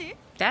美なし？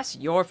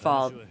 That's your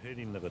fault. 話はヘ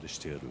リの中でし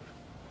てやる。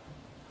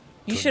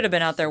 You should have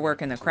been out there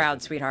working the crowd,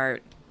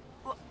 sweetheart.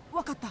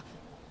 わかった。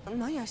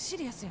なんやシ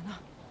リアスやな。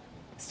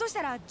そし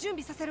たら準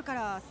備させるか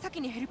ら先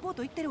にヘリポー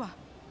ト行ってるわ。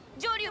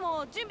上流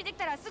も準備でき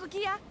たらすぐ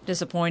来や。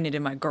 Disappointed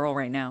in my girl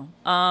right now.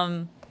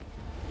 I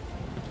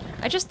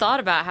just thought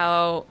about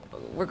how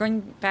we're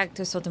going back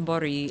to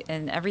Sotenbori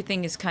and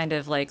everything is kind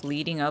of like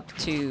leading up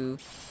to...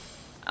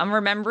 I'm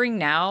remembering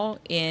now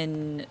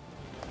in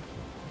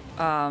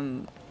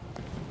 7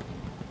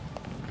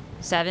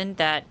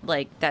 that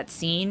like that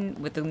scene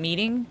with the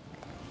meeting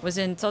was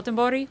in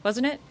Sotenbori,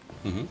 wasn't it?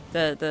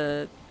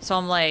 Mm-hmm. So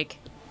I'm like,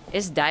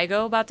 is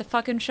Daigo about to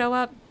fucking show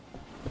up?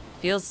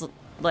 Feels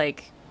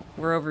like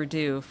we're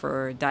overdue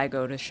for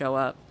Daigo to show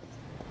up.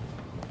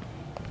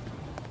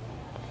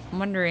 I'm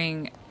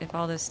wondering if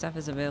all this stuff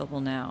is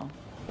available now.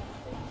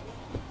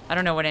 I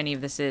don't know what any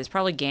of this is.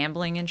 Probably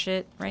gambling and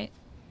shit, right?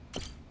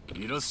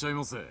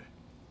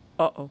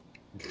 Uh-oh.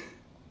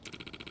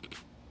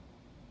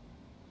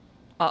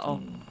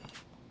 Uh-oh.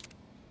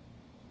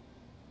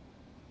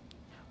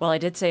 Well, I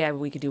did say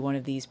we could do one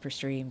of these per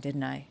stream,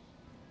 didn't I?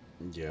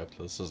 Yep,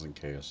 this isn't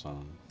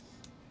KSON.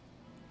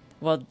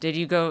 Well, did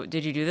you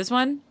do this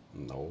one?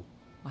 No.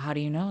 Well, how do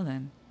you know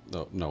then?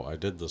 No, I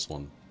did this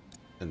one,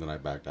 and then I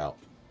backed out.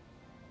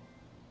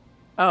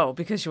 Oh,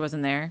 because she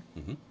wasn't there?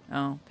 Mm-hmm.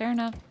 Oh, fair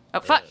enough. Oh,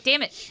 fuck,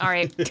 damn it. All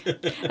right.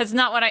 That's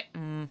not what I...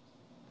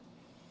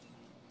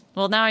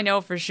 Well, now I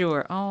know for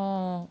sure.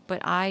 Oh, but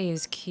I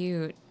is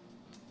cute.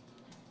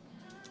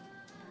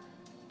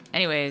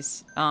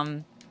 Anyways, how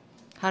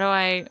do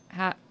I...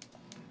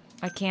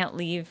 I can't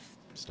leave.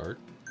 Start.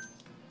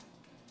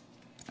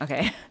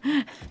 Okay.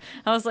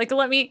 I was like,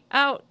 let me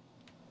out.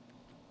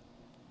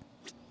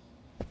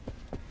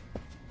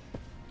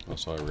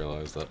 Also, I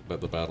realized that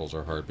but the battles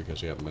are hard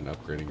because you haven't been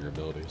upgrading your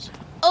abilities.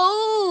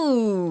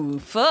 Oh,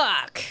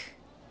 fuck.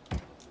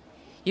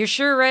 You're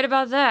sure right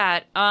about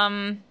that.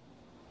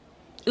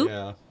 Oop.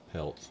 Yeah,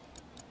 health.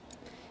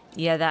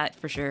 Yeah, that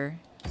for sure.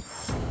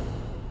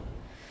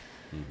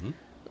 Mm-hmm.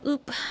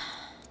 Oop.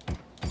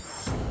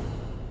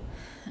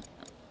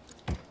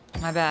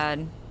 My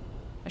bad.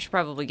 I should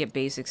probably get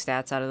basic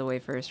stats out of the way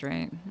first,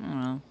 right? I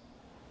don't know.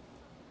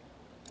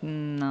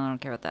 No, I don't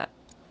care about that.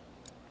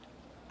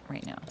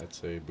 Right now. I'd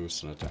say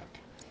boost and attack.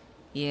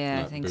 Yeah,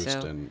 Not I think boost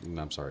so. and,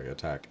 I'm sorry,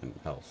 attack and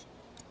health.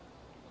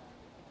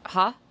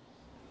 Huh?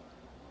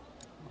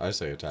 I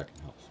say attack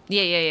and health.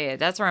 Yeah.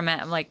 That's where I'm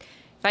at. I'm like,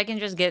 if I can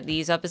just get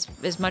these up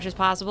as much as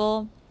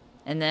possible,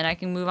 and then I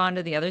can move on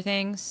to the other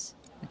things.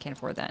 I can't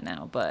afford that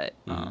now, but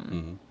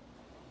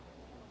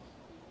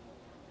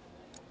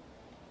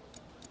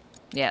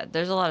yeah,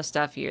 there's a lot of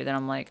stuff here that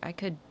I'm like, I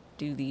could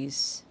do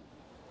these.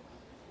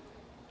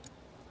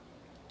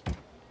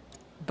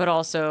 But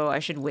also, I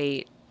should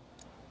wait,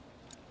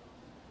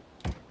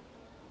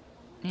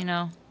 you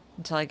know,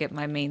 until I get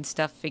my main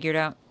stuff figured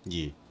out.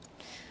 Yeah.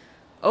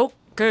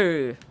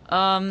 Okay.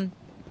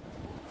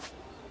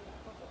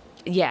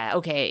 Yeah,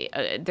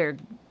 okay. They're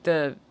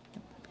the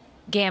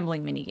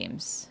gambling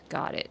minigames.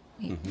 Got it.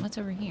 Wait, what's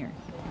over here?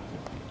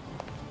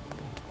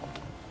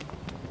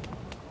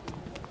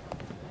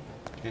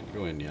 Can't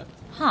go in yet.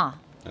 Huh.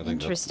 I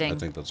think Interesting. I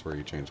think that's where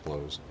you change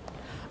clothes.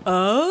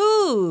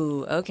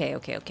 Oh, okay.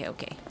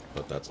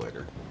 But that's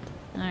later.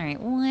 All right,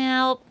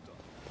 well.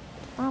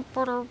 I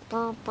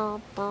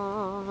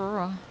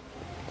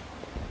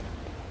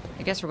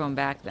guess we're going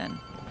back then.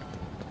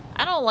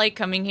 I don't like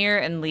coming here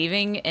and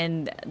leaving,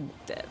 and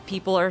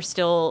people are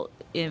still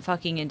in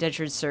fucking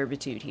indentured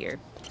servitude here.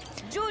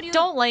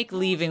 Don't like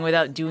leaving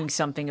without doing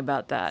something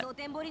about that.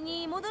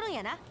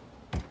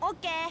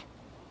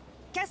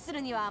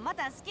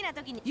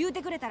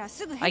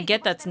 I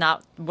get that's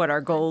not what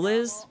our goal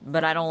is,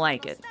 but I don't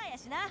like it.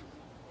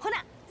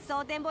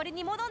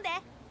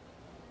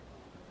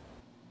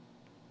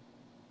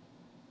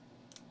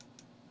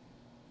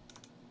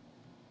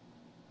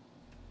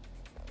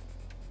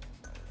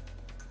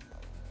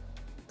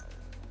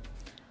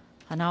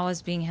 Hanawa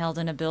is being held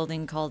in a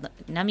building called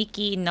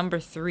Namiki Number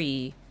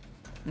 3.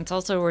 It's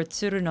also where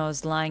Tsuruno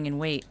is lying in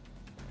wait.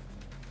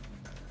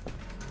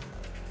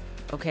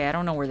 Okay, I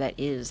don't know where that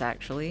is,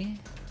 actually.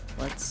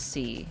 Let's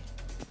see.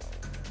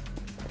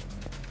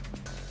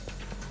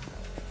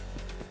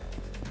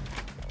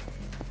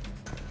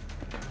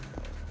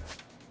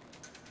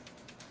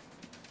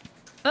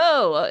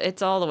 Oh,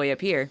 it's all the way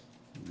up here.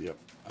 Yep.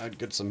 I'd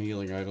get some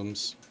healing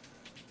items.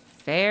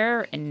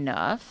 Fair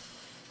enough.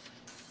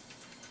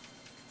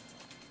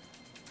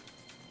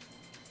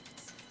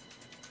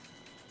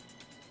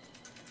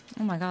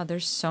 Oh my god,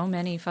 there's so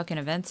many fucking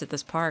events at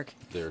this park.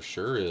 There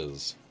sure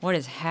is. What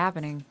is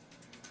happening?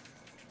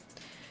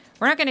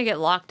 We're not gonna get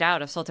locked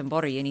out of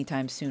Sotenbori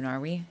anytime soon, are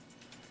we?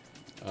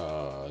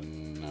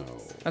 No.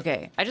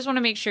 Okay, I just want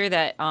to make sure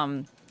that,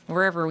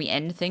 wherever we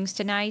end things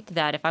tonight,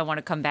 that if I want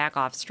to come back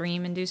off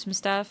stream and do some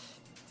stuff,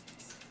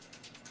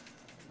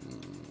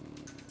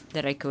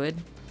 that I could.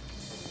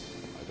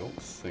 I don't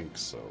think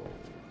so.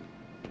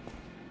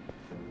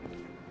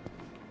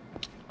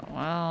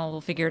 Well,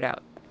 we'll figure it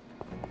out.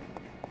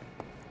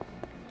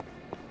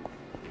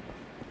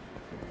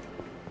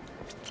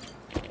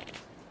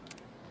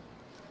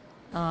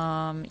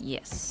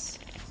 Yes.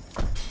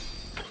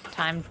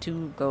 Time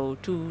to go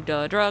to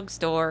the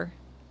drugstore.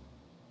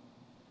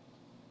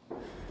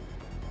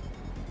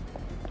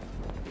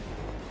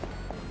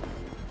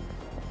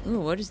 Ooh,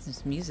 what is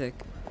this music?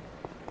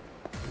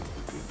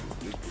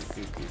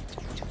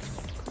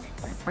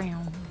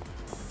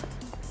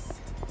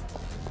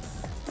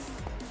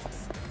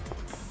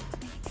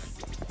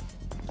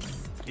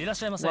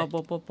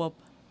 Whoop, whoop, whoop.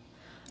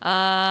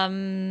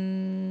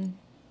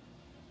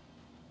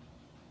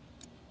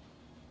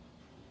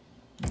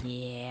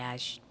 Yeah, I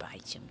should buy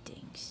some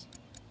things.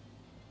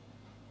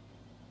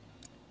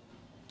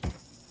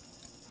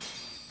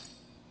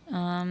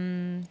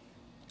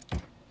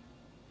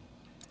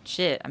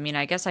 Shit, I mean,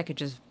 I guess I could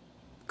just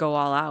go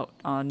all out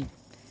on...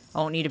 I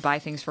won't need to buy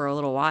things for a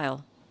little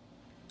while.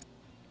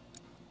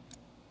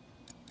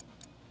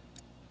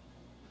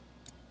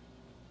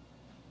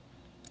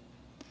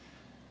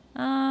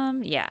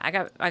 Yeah,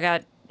 I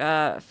got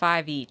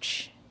 5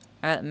 each.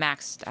 I got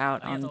maxed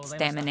out on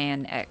Stamina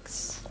and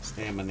X.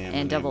 Stamina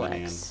and double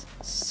X.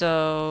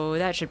 So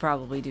that should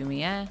probably do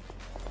me, eh?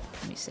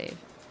 Let me save.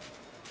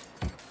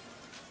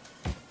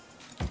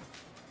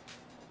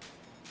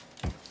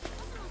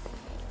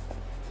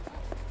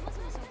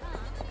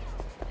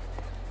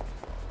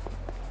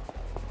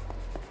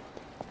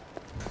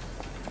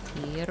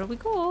 Here we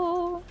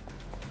go.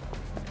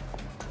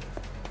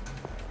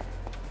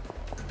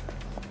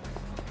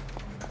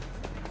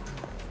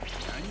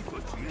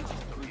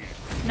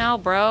 No,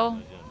 bro.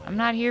 I'm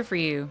not here for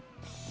you.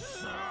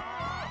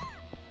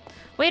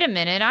 Wait a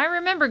minute. I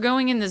remember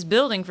going in this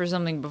building for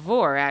something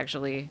before,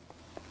 actually.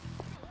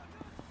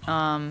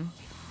 Damn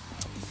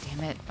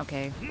it.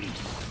 Okay.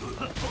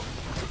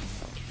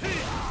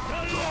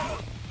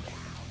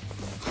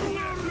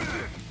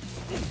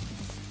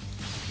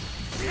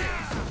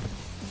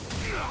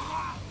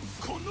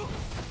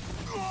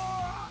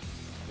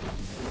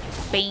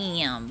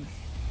 Bam.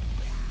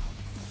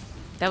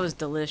 That was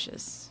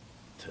delicious.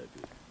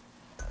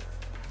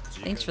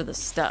 Thanks for the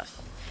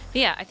stuff.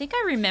 But yeah, I think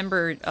I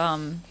remembered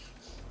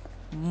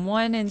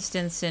one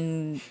instance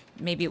in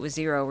maybe it was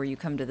 0 where you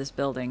come to this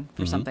building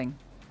for something.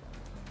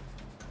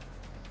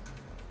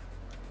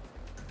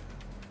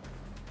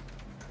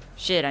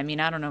 Shit, I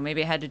mean, I don't know.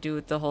 Maybe it had to do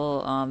with the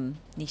whole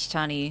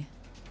Nishitani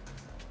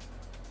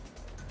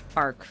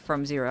arc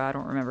from 0. I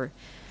don't remember.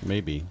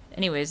 Maybe.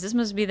 Anyways, this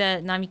must be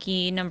that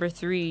Namiki number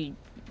 3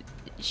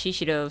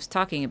 Shishido's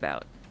talking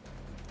about.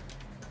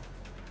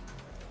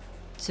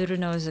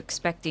 Tsuruno is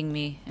expecting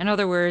me. In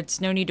other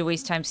words, no need to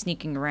waste time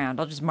sneaking around.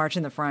 I'll just march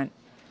in the front.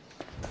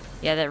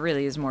 Yeah, that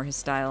really is more his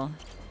style.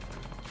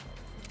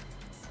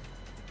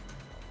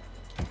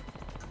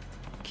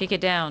 Kick it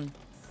down.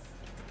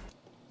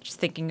 Just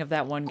thinking of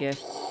that one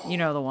gif. You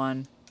know the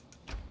one.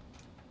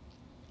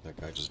 That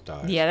guy just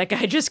died. Yeah, that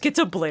guy just gets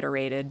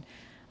obliterated.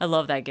 I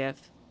love that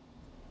gif.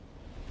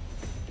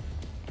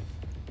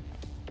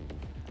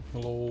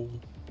 Hello.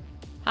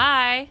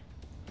 Hi.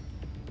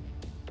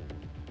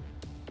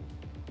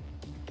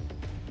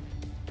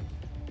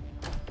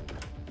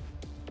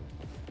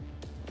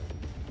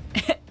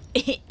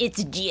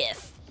 It's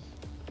Jeff.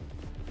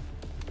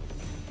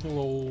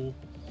 Hello.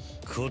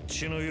 こっ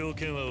ちの要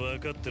件は分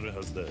かってる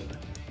はずだ。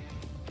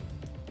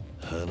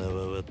花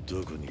輪は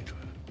どこにいる？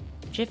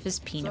 Jeff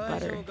is peanut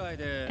butter,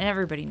 and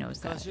everybody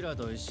knows that. 頭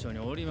と一緒に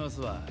おりま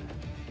すわ。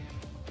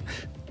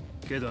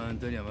けどあん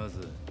たにはま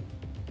ず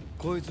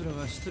こいつら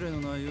が失礼の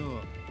ないよ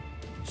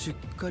うしっ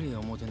かり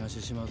おもてな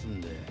ししますん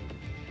で。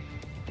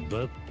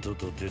バット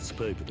と鉄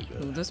パイプでか。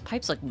 Ooh, those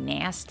pipes look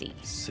nasty.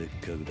 せっ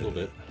かくだ。 A little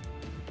bit.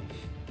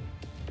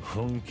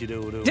 本気で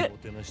俺をも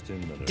てなして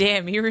んなら。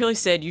 Damn, he really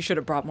said you should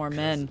have brought more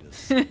men.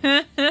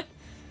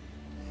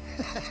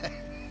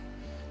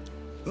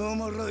 お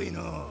もろい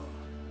の。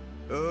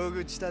大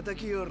口叩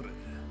きよる。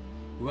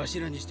わし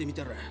らにしてみ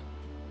たら、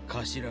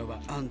頭は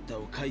あんた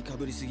を買いか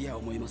ぶりすぎや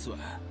思いますわ。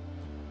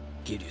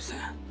桐生さ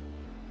ん。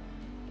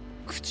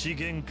口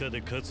喧嘩で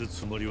勝つ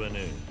つもりはね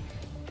え。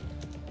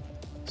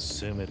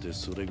せめて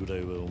それぐら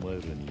いはお前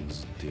らに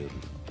譲ってやる。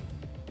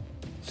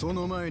 そ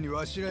の前に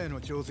わしらへの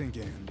挑戦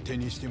権手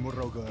にしても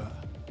らおうか。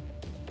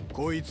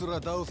こいつら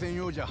倒せん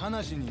ようじゃ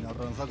話にな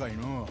らんさかい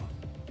の。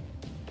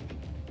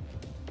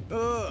お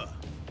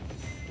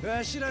う、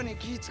わしらに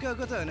気使う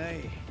ことはな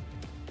い。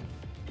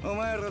お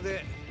前ら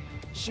で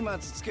始末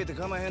つけて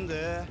かまへん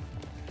で。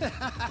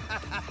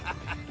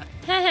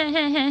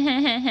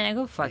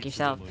Go fuck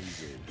yourself.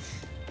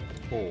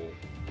 Oh.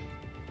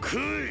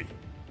 Okay.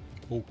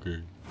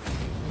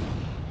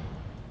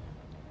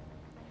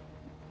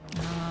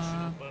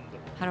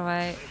 How do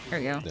I? There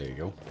we go. There you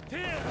go.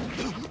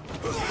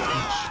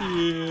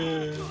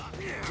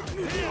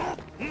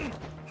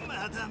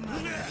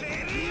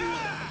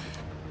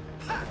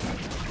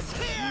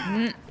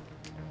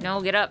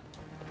 No, get up.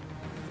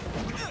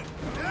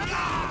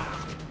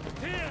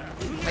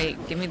 Wait,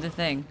 give me the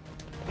thing.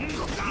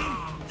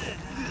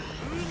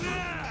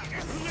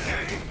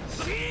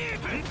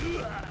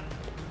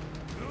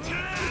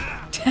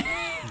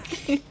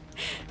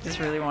 Just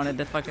really wanted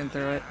to fucking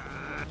throw it.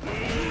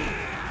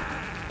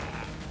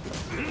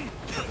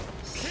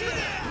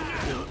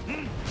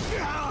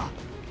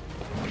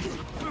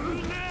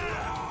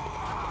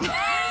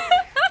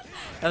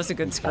 That was a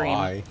good scream.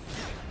 Bye.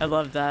 I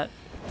love that.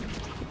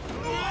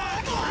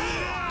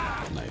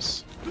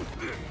 Nice.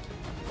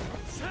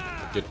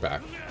 Get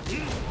back.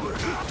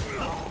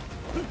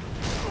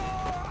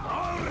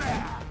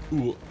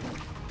 Ooh.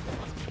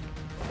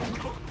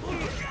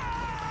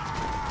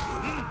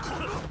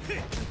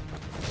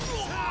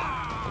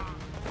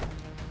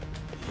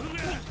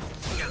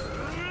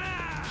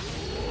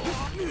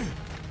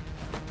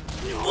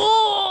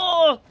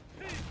 Oh!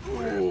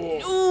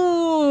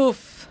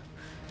 Oof.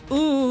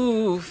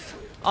 Oof.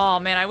 Oh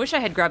man, I wish I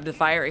had grabbed the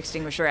fire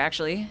extinguisher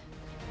actually.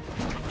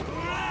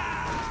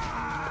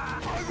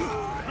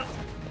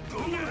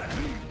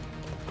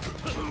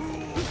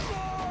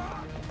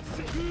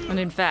 And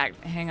in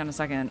fact, hang on a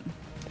second.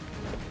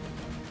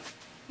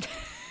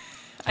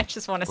 I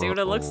just want to see what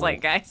it looks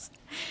like, guys.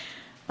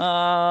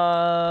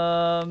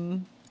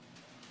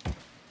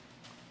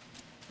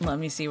 Let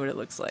me see what it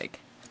looks like.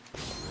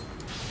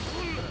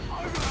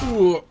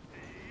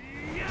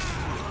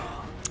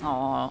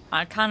 Oh,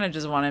 I kind of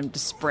just want him to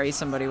spray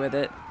somebody with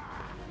it.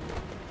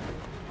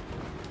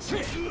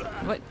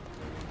 What?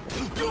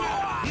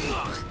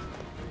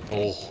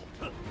 Oh.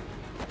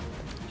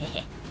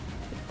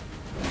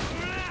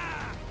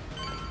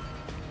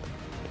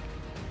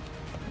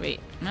 Wait,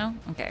 no?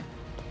 Okay.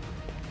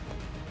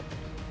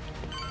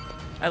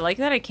 I like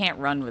that I can't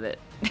run with it.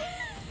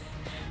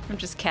 I'm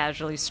just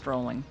casually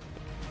strolling.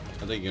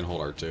 I think you can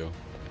hold R2.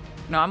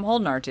 No, I'm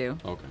holding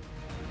R2. Okay.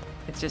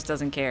 It just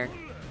doesn't care.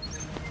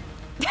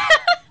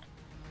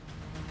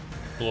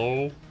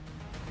 Hello?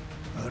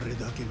 I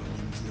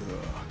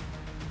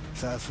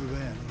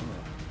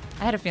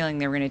had a feeling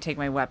they were going to take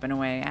my weapon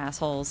away,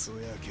 assholes.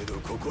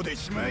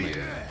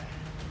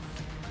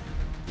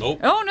 Nope.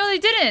 Oh, no, they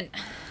didn't!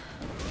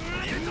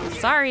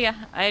 Sorry,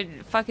 I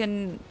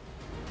fucking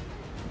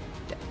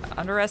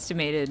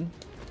underestimated.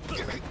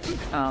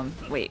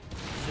 Wait.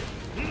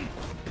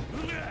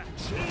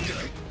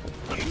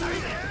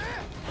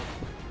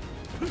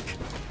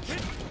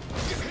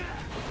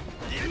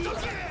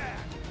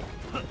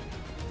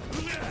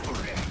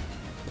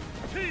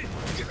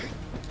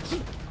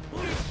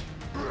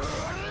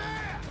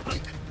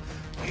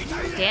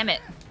 Damn it.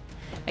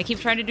 I keep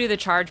trying to do the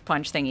charge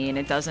punch thingy and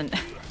it doesn't...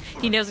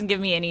 He doesn't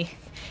give me any...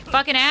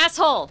 Fucking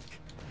asshole!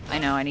 I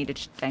know, I need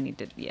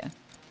to, yeah.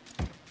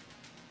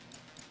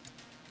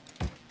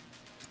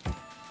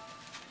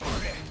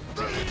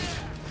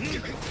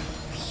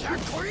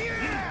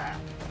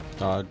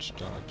 Dodge,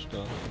 dodge,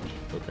 dodge.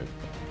 Okay.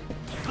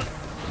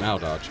 Now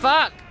dodge.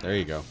 Fuck! There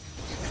you go.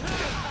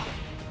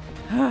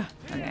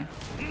 Okay.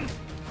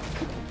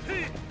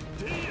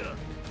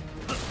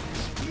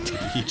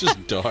 He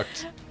just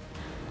ducked.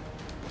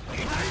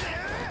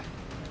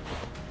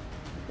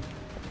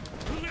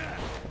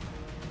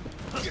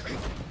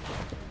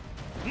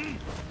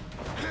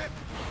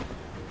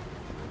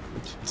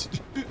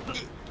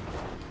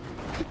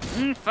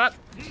 Fuck.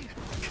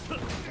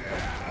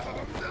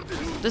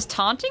 Does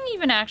taunting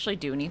even actually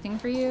do anything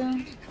for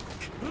you?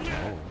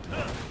 Oh.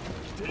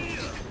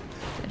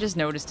 I just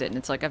noticed it and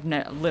it's like I've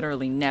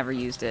literally never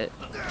used it.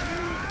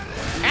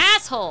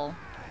 Asshole!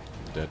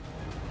 Dead.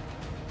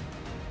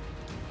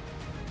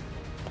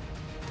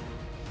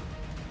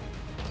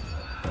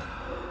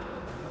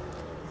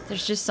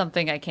 There's just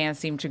something I can't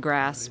seem to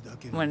grasp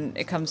when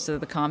it comes to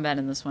the combat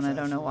in this one. I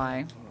don't know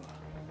why.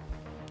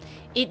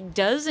 It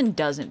does and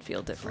doesn't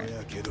feel different.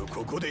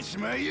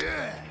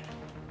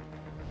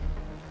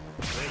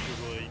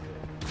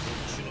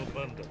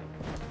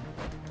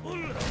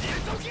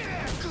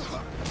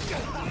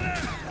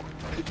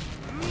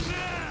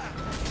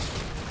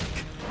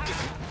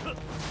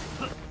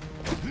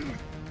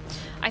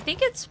 I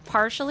think it's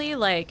partially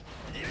like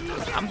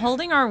I'm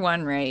holding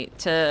R1 right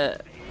to,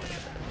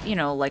 you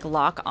know, like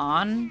lock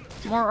on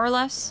more or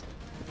less,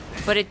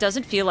 but it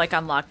doesn't feel like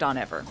I'm locked on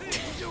ever.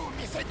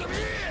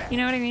 You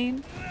know what I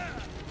mean?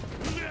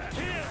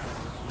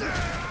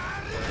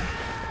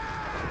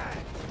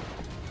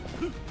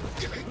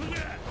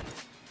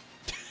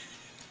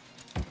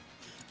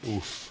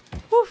 Oof.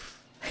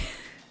 Woof.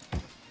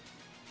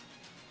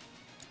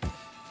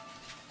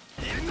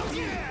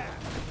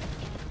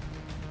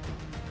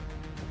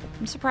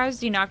 I'm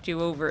surprised he knocked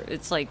you over.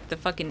 It's like the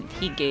fucking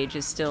heat gauge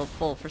is still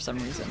full for some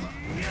reason.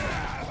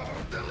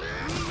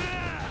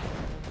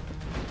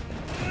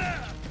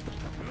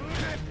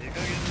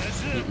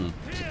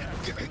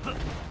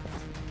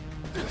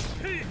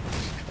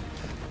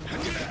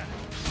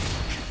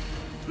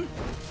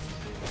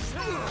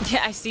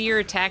 Yeah, I see you're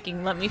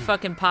attacking. Let me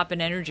fucking pop an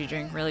energy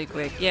drink really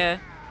quick. Yeah.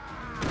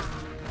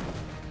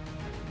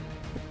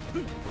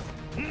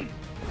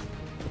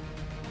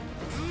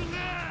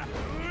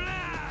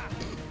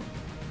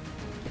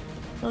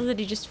 I love that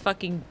he just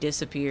fucking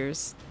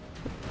disappears.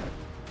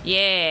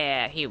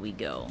 Yeah, here we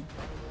go.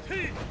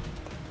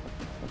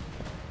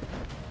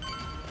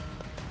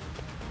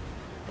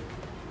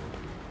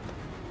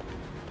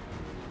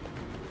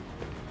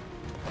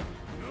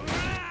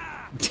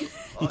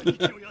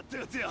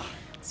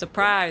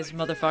 Surprise,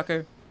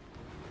 motherfucker.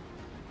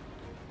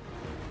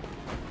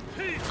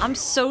 I'm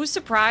so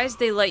surprised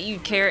they let you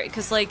carry,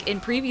 because like in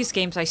previous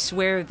games I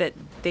swear that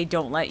they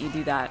don't let you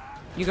do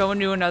that. You go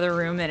into another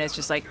room and it's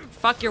just like,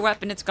 fuck your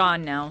weapon, it's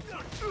gone now.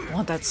 I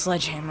want that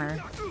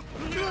sledgehammer.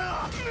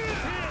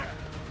 I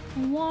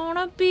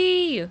wanna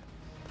be.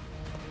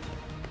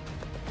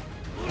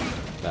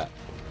 That.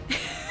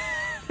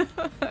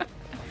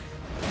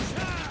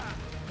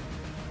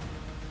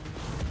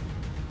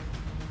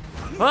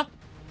 Huh?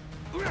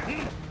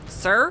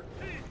 Sir?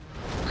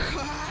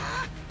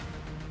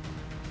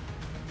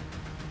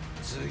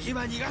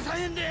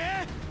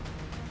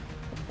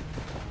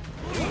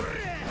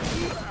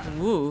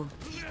 Ooh.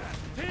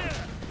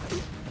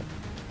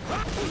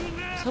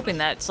 I was hoping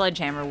that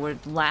sledgehammer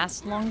would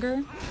last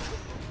longer.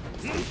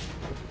 Yeah.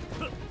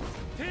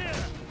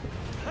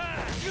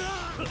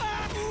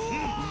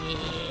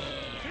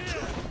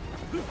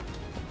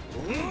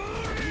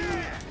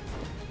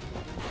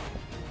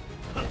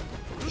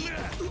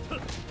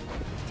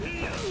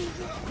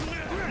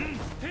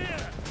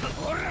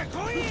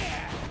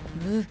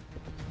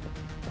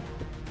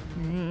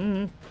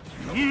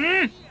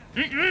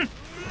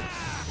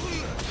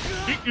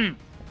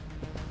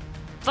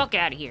 Fuck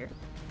out of here.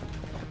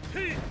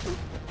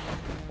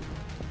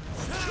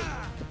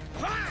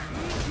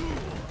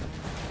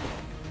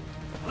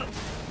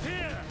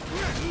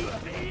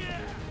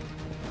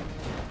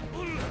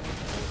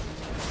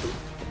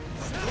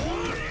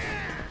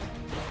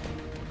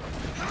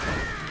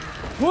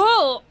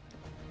 Whoa!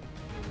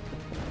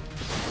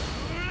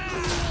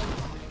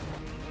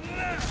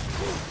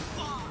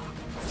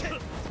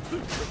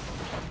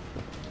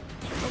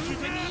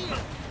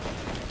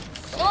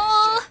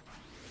 Oh!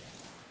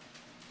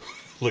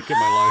 Look at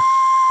my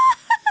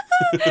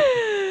life.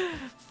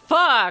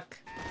 Fuck.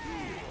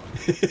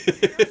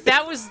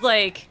 That was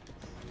like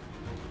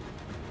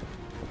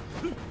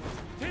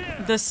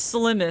the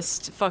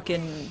slimmest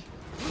fucking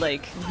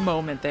like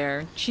moment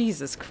there.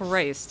 Jesus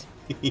Christ.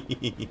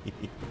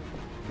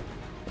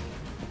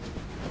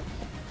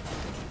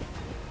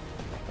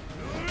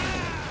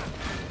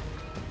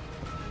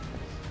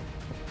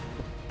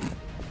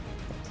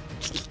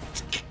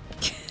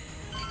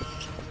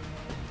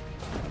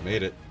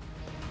 Made it.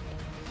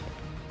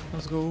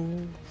 Let's go.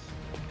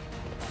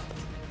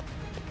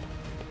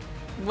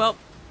 Well.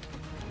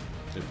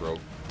 It broke.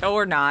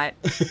 Or not.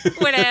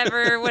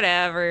 Whatever,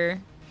 whatever.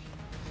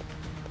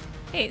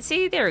 Hey,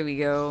 see, there we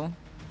go.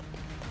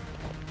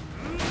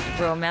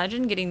 Bro,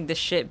 imagine getting the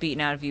shit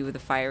beaten out of you with a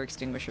fire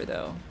extinguisher,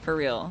 though. For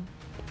real.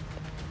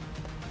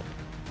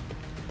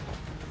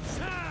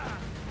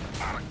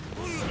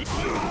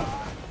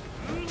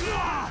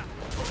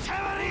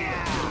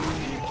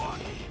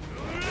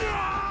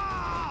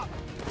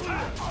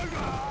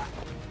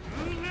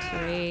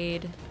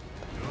 Trade.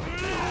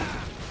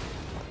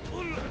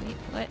 Wait,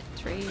 what?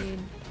 Trade.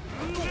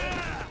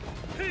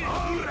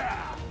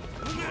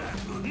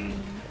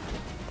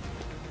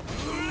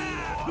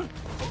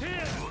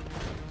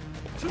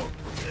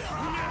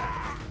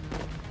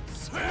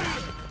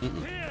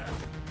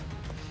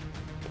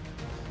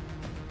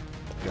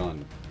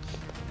 Gun.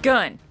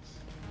 Gun.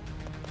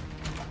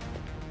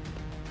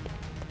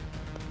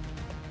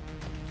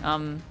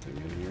 Thing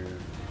in here.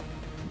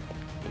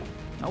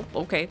 Oh,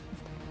 okay.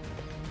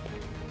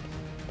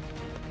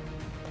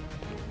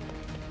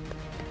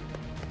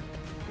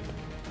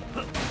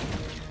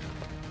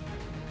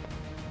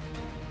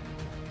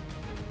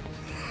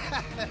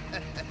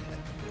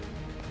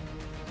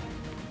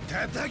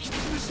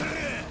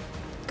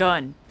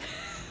 Gun.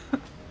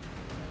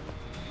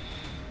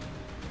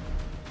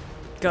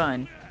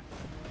 Gun.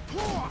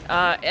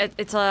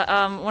 It's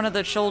a one of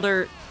the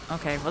shoulder.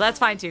 Okay, well that's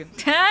fine too.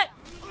 I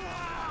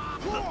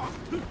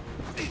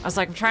was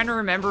like, I'm trying to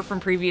remember from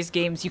previous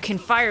games. You can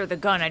fire the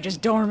gun. I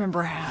just don't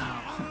remember how.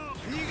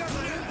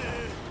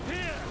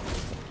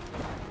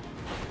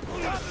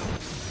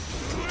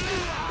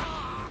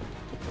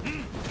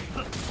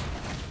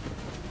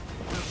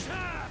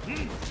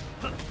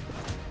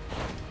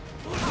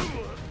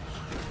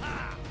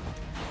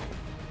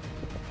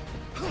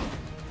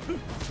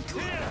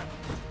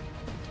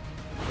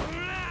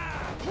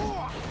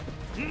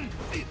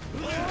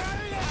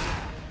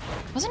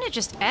 Wasn't it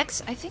just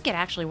X? I think it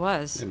actually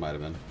was. It might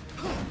have been.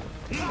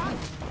 Get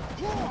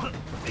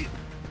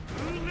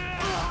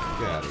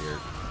out of here.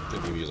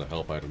 Didn't even use a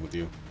help item with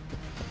you.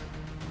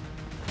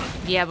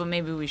 Yeah, but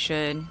maybe we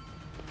should.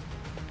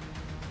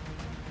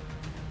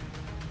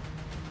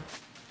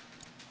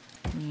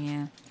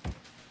 Yeah.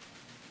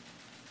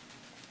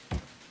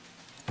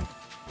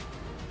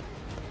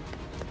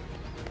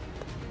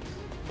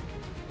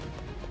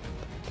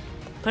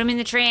 Put him in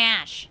the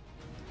trash.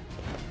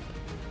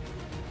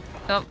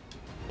 Oh.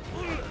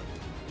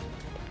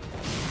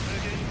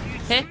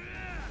 Heh.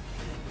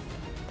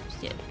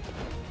 Shit.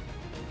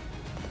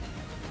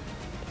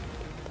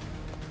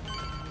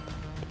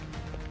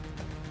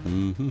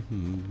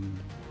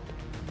 I'm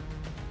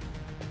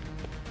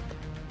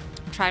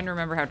trying to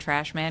remember how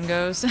Trash Man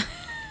goes.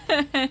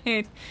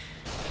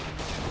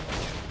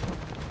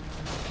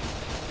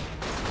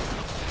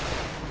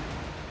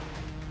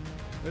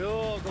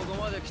 Yo, ここ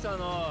まで来た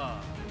の。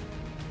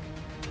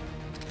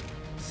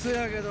せ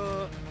やけ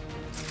ど、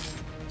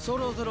そ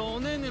ろそろお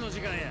ねんねの時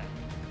間や。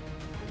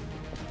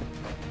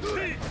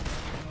Wait.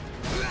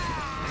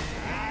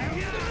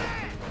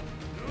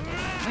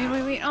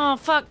 Oh,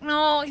 fuck,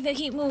 no. They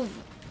keep moving.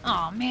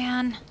 Oh,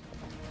 man.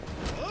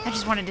 I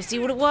just wanted to see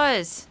what it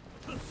was.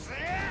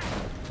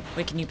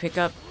 Wait, can you pick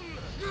up?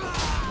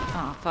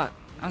 Oh, fuck.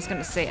 I was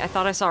gonna say, I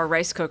thought I saw a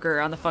rice cooker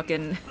on the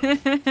fucking... Is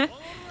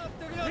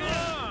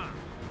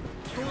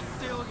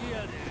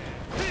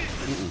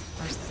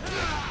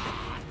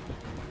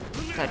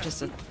that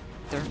just a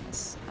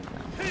thermos? I don't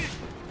know.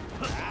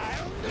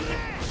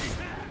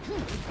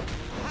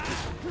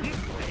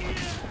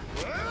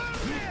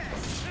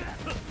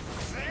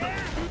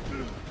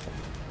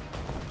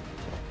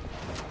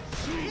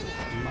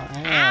 My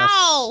ass.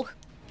 Ow!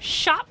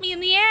 Shot me in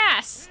the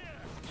ass!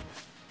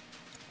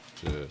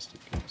 Just in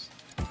case.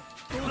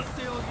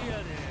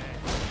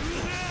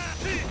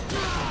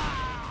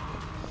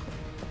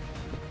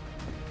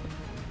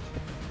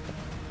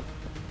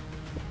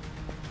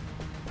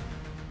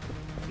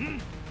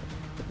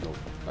 Nope.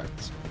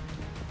 Facts.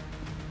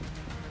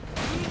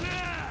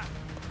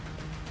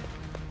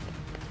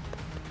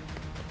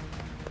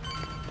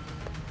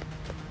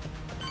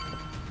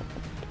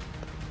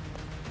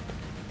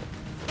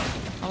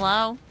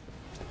 Hello?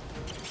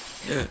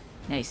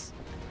 Nice.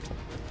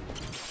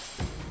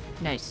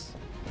 Nice.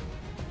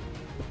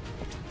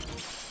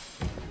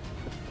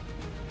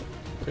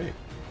 Okay.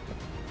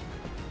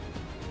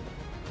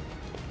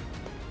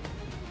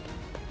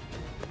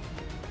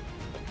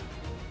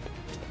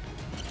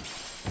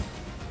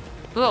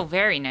 Oh,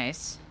 very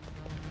nice.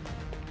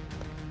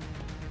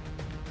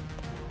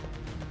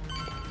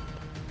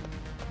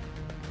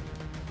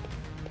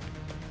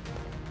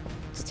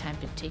 It's time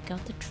to take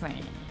out the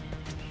trash.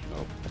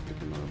 Nope. Pick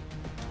him up.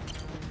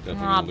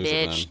 Definitely Aw, gonna lose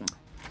it, bitch. man.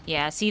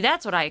 Yeah, see,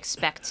 that's what I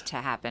expect to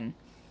happen.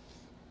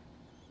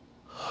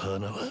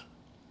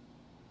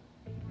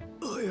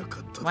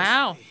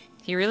 Wow,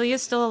 he really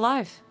is still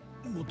alive.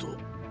 の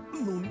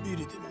んびり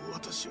でも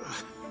私は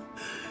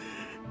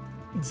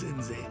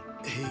全然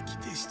平気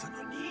でした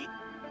のに。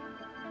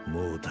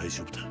もう大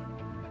丈夫だ。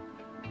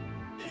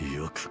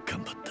よく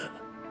頑張っ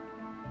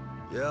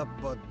た。やっ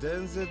ぱ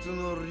伝説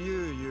の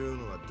竜いう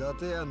のは伊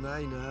達やな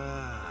い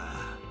な。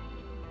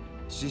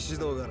獅子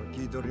道から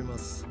聞いておりま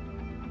す。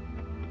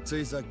つ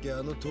いさっきあ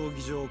の闘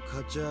技場を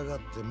勝ち上がっ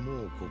て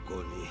もうここ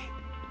に。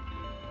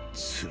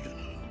鶴の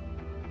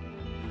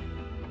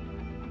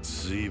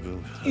随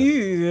分。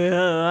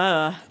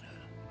Yeah.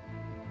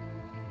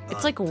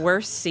 It's like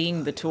worse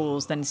seeing the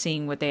tools than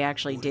seeing what they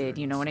actually did,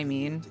 you know what I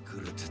mean?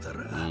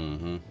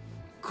 Mm-hmm.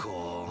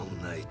 こ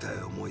んな痛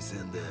い思いせ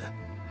んで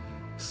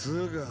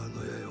すぐあ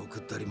の世へ送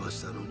ったりま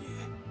したのに、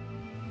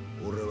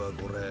俺は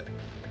これ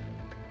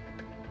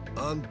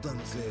あんたの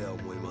せいや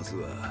思います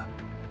わ。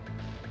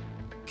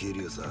桐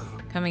生さん。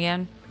Come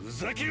again? ふ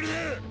ざけるな。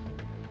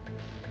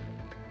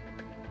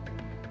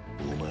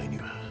お前に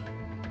は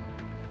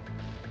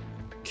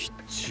きっ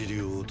ち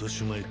り落と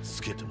し前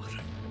つけてもらう。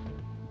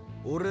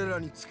俺ら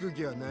につく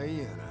気はないん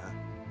やな。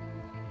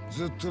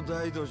ずっと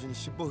大道寺に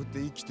尻尾振って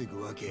生きていく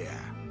わけや。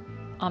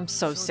I'm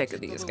so sick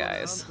of these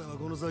guys. あんたは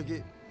この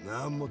先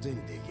何も手に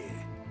できん。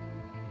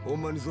ほ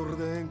んまにそれ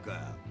でええん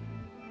か。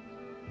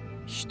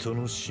人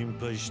の心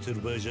配して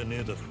る場合じゃね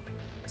えだろ、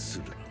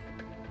鶴。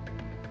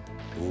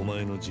お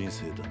前の人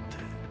生だって。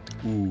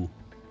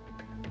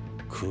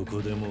こ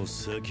こでもう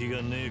先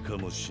がねえか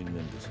もしんね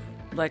えんだぞ。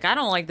Like, I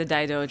don't like the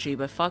Daidoji,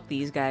 but fuck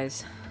these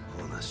guys.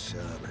 ほなしゃ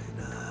あな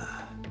い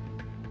な。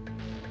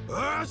お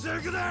ーし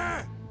行くで。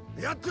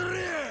やってる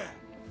ね。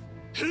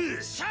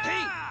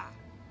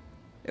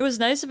It was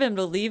nice of him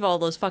to leave all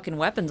those fucking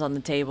weapons on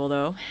the table,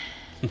 though.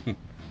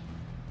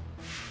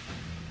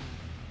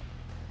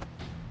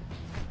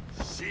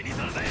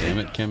 Damn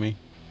it, Kemi.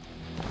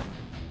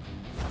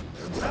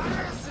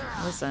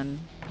 Listen,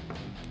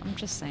 I'm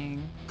just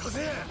saying.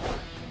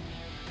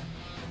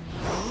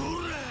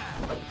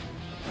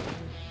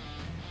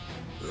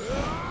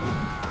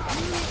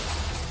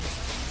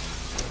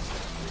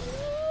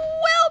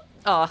 Well,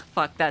 oh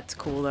fuck, that's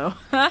cool though.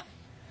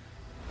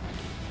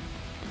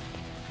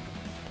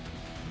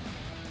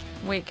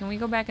 Wait, can we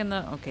go back in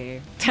the...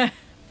 Okay.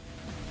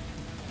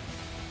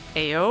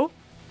 Ayo?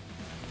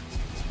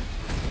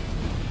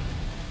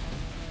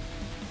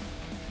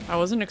 I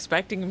wasn't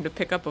expecting him to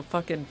pick up a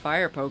fucking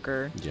fire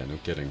poker. Yeah, no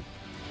kidding.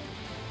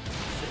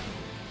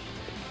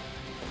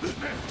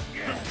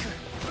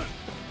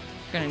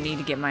 Gonna need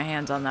to get my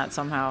hands on that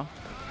somehow.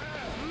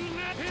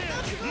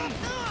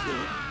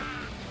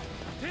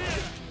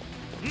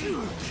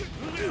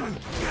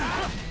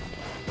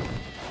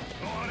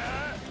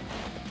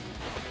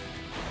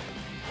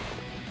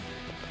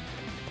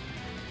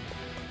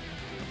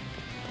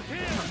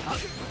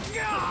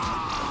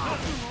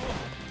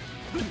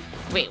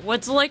 Wait,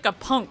 what's like a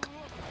punk?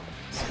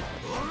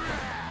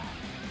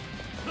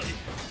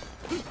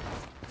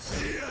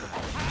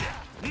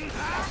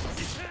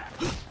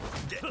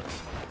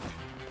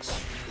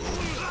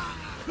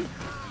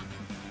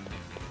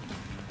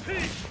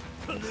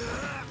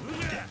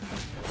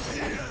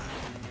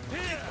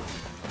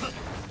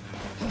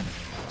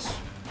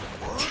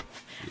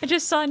 I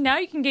just saw now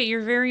you can get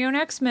your very own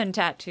X-Men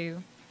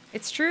tattoo.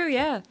 It's true,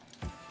 yeah.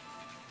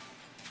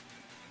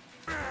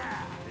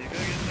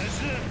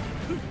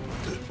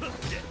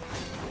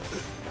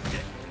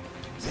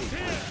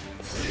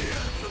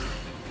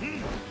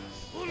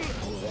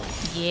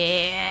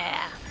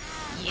 Yeah.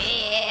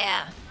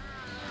 Yeah.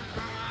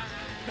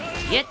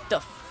 Get the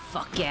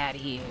fuck out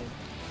of here.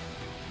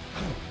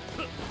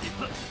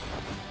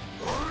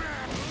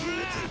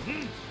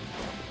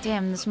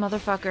 Damn, this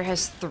motherfucker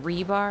has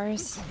 3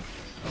 bars.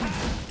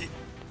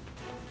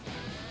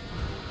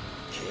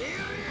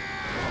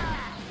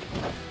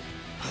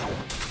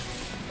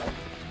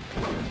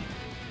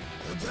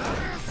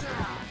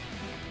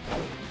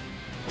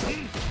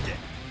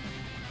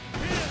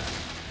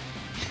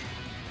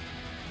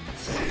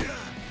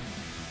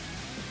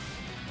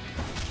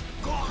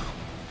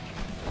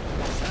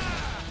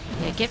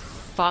 Yeah, get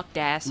fucked,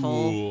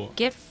 asshole. Ooh.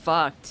 Get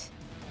fucked.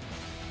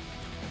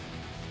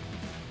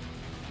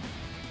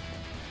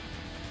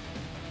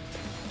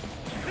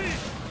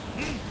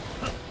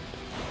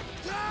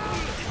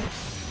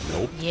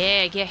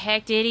 Yeah, get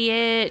hacked,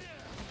 idiot.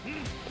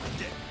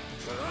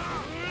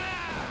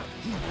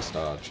 Nice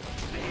dodge.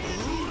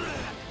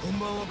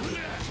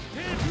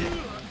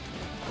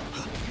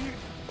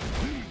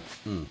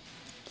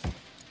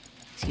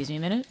 Excuse me a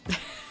minute.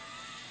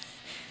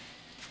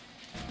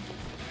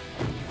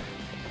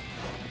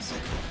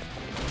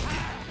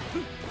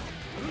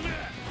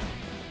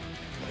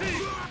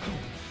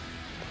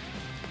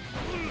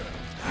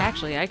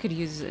 Actually, I could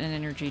use an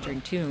energy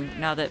drink too,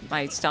 now that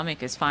my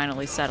stomach is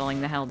finally settling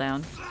the hell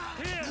down.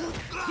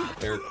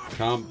 Air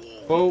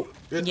combo.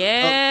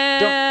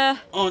 Yeah.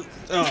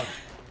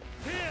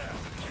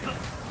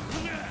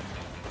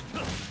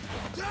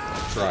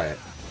 Try it.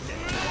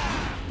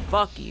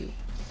 Fuck you.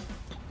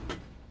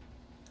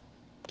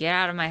 Get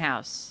out of my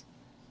house.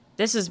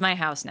 This is my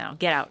house now.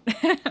 Get out.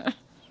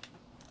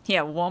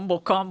 Yeah, wombo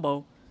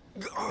combo.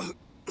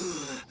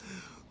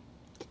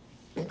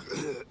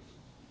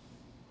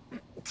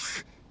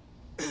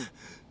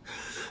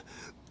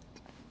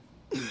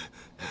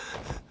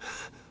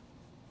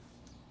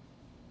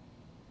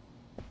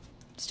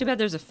 It's too bad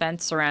there's a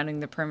fence surrounding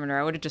the perimeter.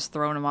 I would have just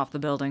thrown him off the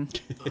building.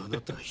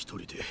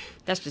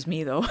 That's just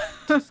me, though.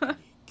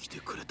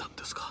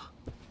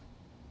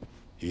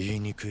 言い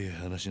にくい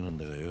話なん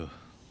だがよ。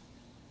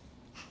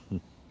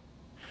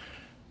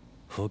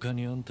他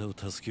にあんたを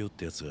助けようっ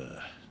てやつ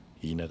は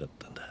いなかっ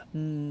たんだ。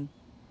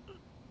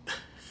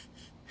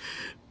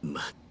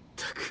まっ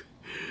たく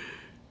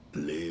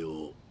礼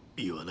を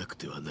言わなく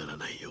てはなら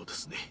ないようで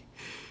すね。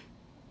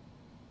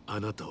あ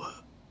なた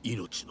は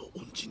命の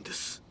恩人で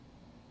す。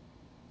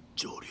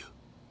上流。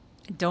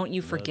Don't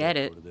you forget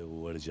it. これで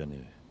終わりじゃ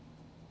ね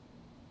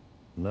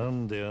え。な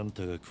んであん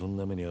たがこん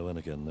な目に遭わ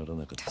なきゃなら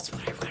なかった。That's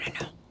what I wanna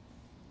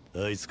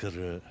know. あいつから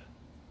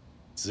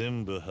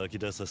全部吐き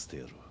出させて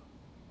やろう。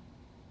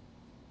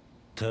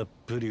たっ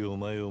ぷりお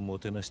前をも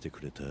てなして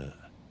くれた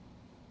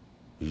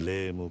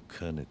礼も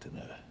兼ねて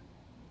な。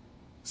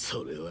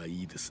それは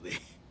いいですね。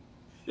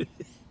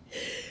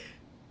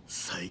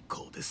最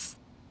高です。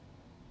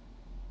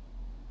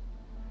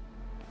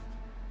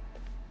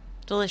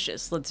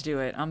Delicious. Let's do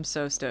it. I'm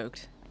so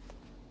stoked.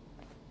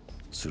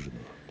 するの。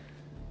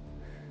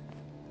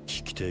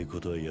聞きたいこ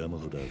とは山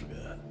ほどある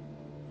が。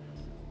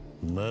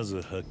まず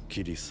はっ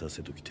きりさ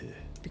せときて。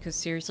Because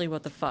seriously,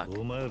 what the fuck?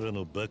 お前ら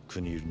のバッ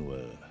クにいるのは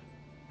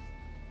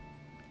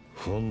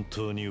本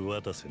当に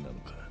渡瀬なの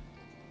か。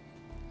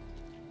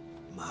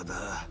ま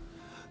だ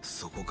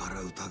そこか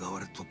ら疑わ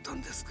れとった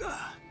んです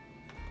か。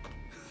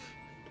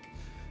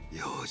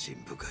用心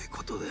深い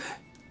ことで。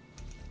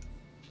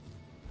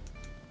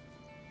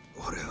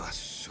俺は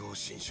正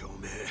真正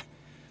銘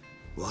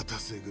渡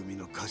瀬組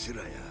の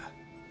頭や。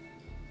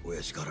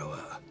親父から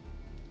は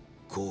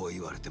こう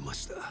言われてま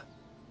した。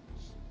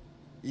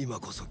今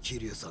こそ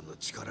桐生さんの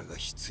力が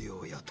必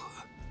要やと。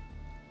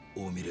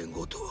近江連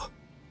合と、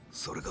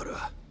それか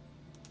ら。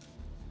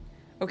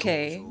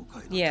Okay,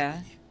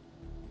 yeah.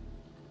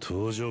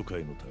 登場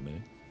会のため？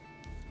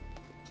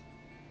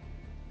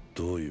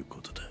どういう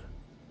ことだ？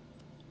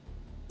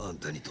あん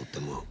たにとって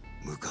も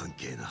無関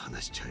係な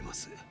話ちゃいま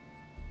す。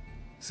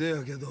せ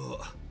やけ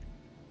ど、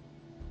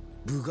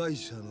部外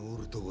者のお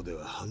るとこで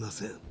は話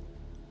せん。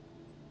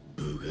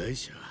部外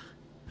者？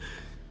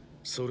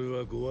それ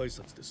はご挨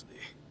拶ですね。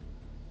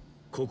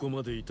ここ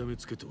まで痛め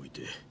つけておい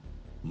て、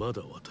ま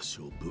だ私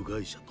を部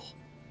外者と。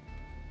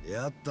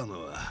やった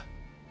のは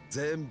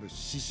全部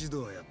獅子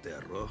道やった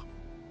やろ。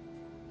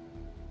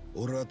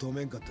俺は止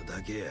めんかった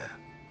だけや。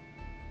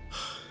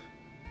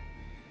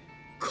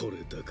こ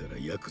れだから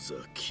ヤクザ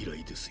嫌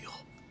いですよ。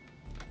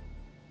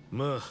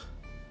ま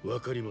あ、わ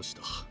かりまし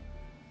た。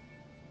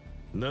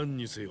何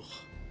にせよ、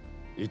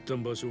一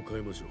旦場所を変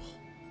えましょう。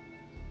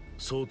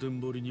蒼天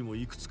堀にも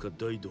いくつか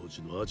大道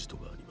寺のアジト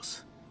がありま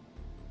す。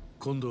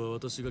今度は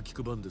私が聞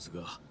く番です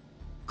が、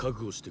覚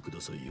悟してくだ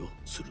さいよ、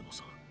鶴野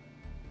さん。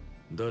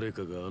誰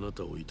かがあな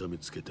たを痛め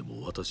つけて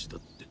も私だ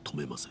って止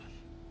めません。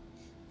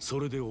そ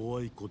れでお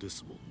あいこで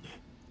すもん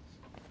ね。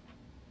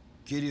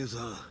桐生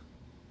さん、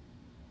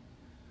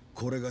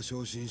これが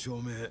正真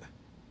正銘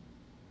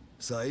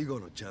最後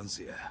のチャン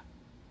スや。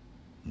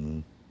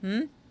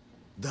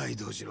大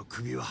道寺の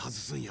首は外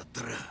すんやっ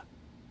たら、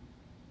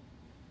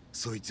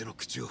そいつの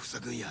口を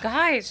塞ぐんや。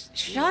Guys,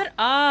 shut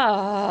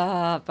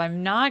up.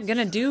 I'm not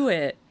gonna do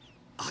it.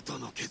 後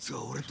のケツ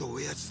は俺と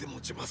親父で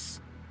持ちま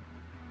す。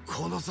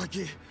この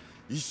先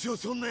一生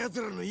そんな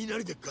奴らの言いな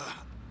りでっ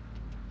か。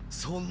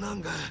そんな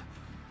んが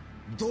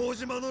堂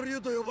島の竜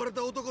と呼ばれ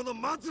た男の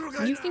末路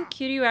が。 You think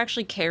Kiryu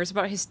actually cares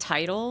about his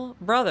title?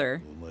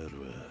 Brother. お前らは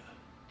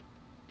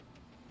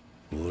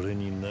俺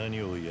に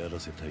何をやら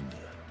せたいんだ。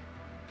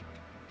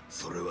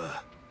それ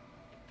は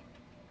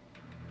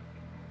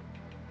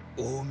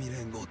近江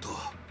連合と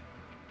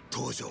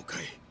東上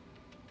会、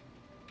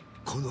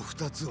この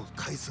2つを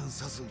解散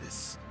さすんで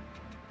す。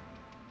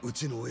う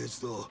ちの親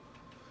父と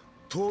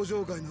東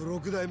上会の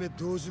6代目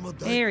堂島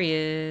大 There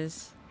he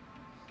is.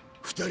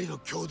 2人の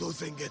共同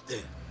宣言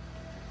で。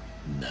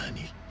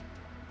何？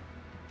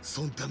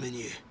そのため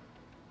に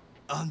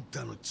あん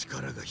たの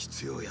力が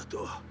必要や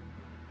と。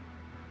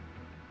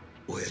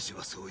親父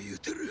はそう言う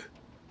てる。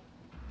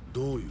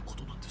どういうこ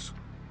となんです？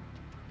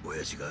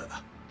親父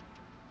が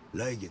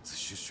来月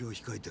出所を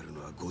控えてる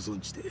のはご存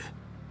知で。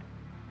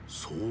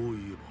そう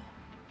いえば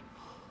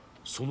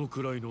その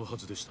くらいのは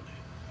ずでしたね。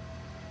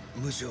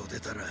無所を出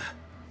たら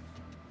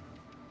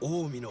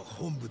近江の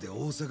本部で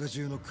大阪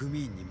中の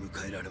組員に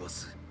迎えられま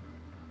す。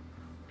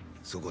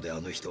そこであ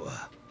の人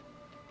は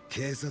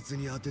警察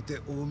に当てて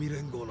近江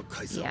連合の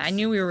解散を。 Yeah, I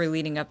knew we were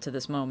leading up to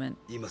this moment.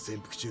 今潜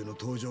伏中の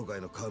東上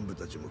会の幹部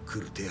たちも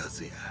来る手は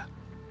ずや。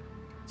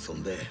そ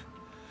んで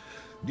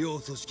両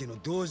組織の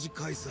同時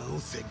解散を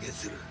宣言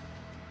する。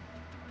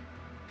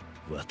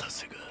渡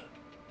瀬が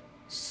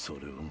それ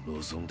を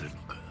望んでるの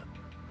か。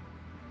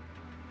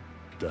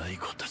大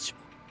悟たちも。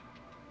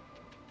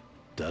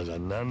だが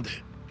なんで。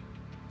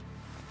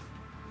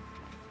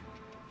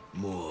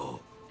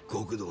もう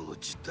極道の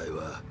実態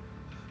は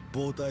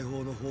暴対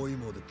法の包囲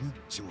網でニッ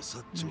チもサ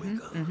ッチもい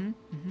かん。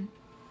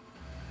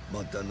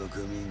末端の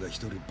組員が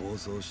一人暴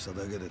走した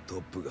だけでト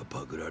ップが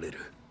パクられる。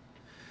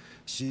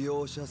使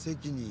用者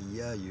責任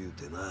や言う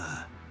て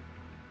な。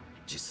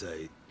実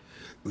際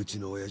うち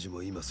の親父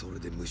も今それ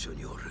で無所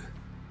におる。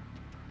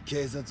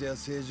警察や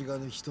政治家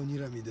の人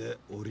睨みで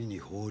檻に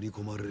放り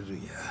込まれる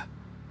んや。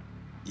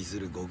いず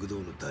れ極道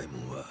の大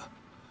門は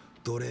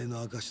奴隷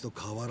の証と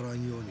変わらん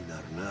ようにな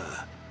る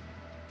な。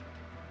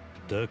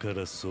だか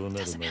らそうな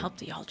る前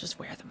に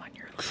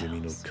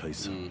組の解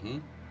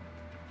散。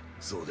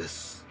そうで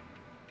す。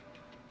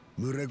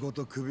群れご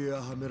と首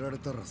輪はめられ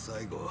たら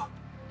最後。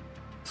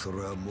そ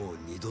れはもう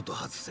二度と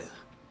外せん。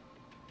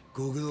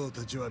極道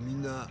たちはみ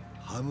んな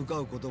歯向か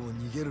うことも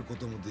逃げるこ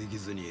ともでき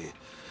ずに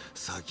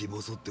先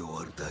細って終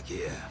わるだ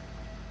けや。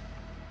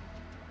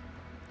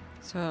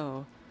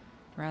 So,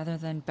 rather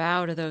than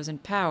bow to those in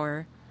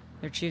power,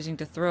 they're choosing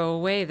to throw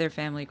away their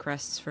family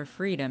crests for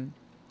freedom.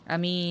 I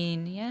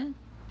mean, yeah.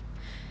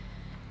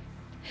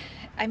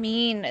 I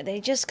mean, they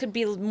just could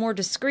be more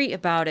discreet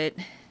about it.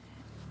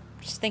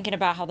 Just thinking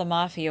about how the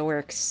mafia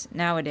works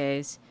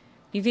nowadays.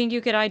 You think you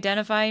could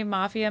identify a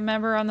mafia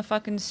member on the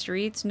fucking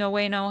streets? No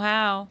way, no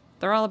how.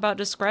 They're all about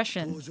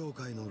discretion. 東上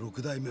会の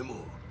6代目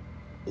も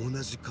同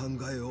じ考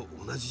えを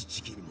同じ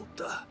時期に持っ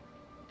た。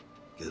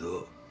け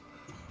ど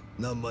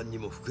何万に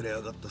も膨れ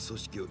上がった組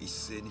織を一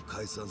斉に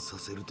解散さ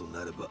せると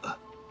なれば、あ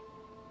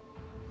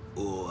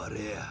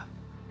れや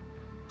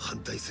反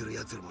対する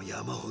奴らも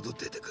山ほど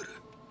出てくる。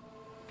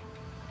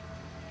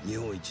日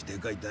本一で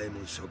かい大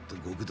門ショット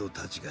極道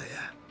たちがや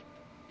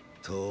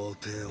到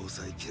底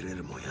抑えきれ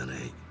るもんやな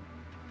い。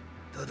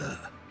た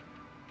だ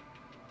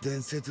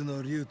伝説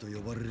の竜と呼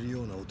ばれる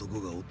ような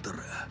男がおった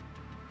ら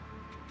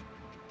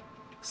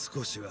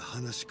少しは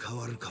話変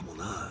わるかも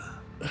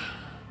な。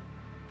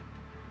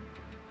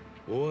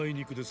おあい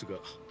にくですが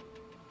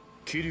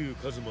桐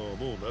生一馬は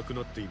もう亡く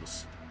なっていま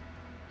す。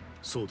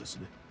そうです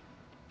ね。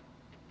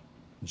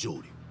上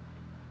流。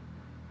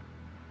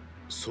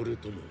それ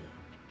とも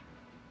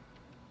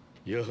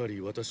やは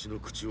り私の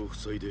口を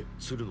塞いで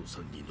鶴野さ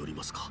んに乗り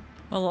ますか。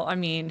 Well, I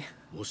mean,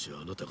 もし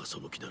あなたがそ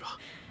の気なら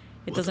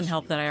it doesn't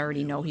help that I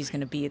already know he's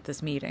going to be at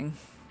this meeting.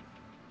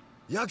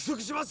 約束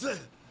します、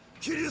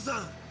桐生さ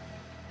ん。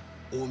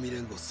近江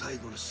連合最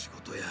後の仕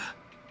事や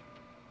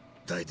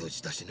大道寺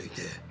出し抜い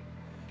て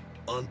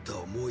あんた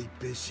をもう一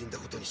遍死んだ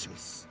ことにしま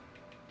す。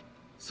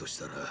そし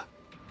たら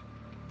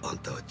あん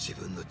たは自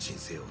分の人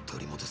生を取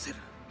り戻せる。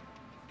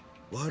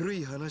悪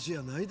い話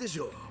やないでし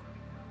ょう。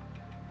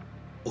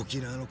沖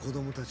縄の子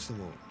供たちと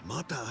も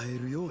また会え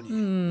るように。も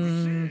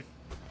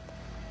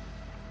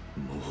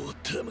う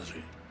黙れ。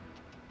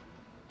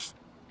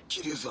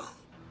桐生さん。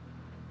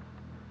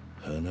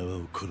花輪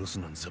を殺す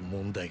なんざ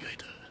問題外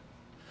だ。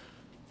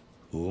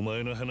お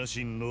前の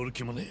話に乗る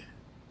気もねえ。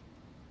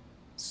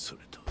そ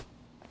れと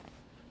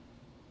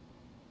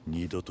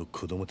二度と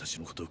子供たち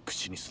のことを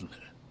口にすん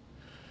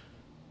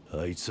な。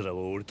あいつら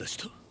は俺たち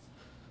と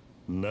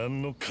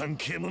何の関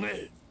係もね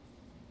え。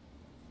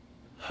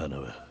花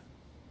輪、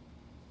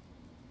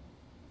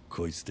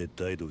こいつで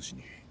大道寺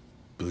に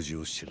無事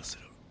を知らせ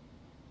ろ。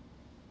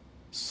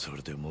そ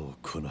れでもう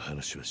この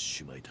話は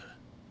しまいだ。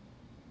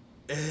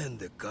ええん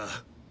でっか、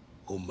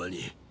ほんま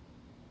に。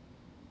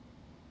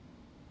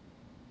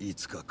い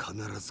つか必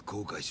ず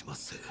後悔しま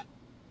すぜ、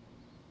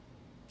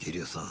桐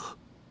生さ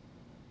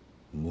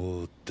ん。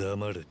もう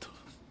黙れと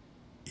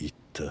言っ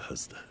たは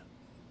ずだ。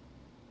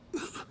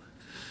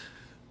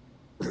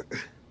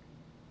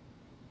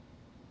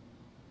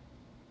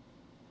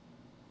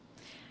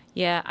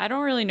Yeah, I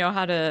don't really know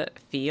how to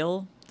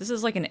feel. This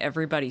is like an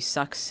everybody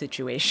sucks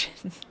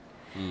situation.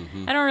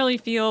 I don't really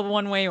feel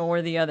one way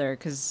or the other,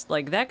 because,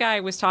 like, that guy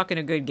was talking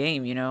a good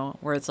game, you know?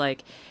 Where it's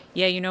like,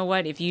 yeah, you know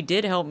what? If you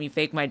did help me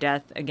fake my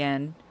death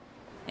again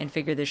and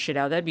figure this shit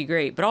out, that'd be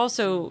great. But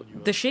also,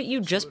 the shit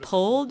you just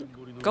pulled,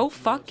 go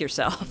fuck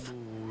yourself.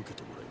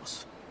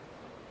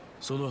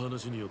 その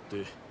話によっ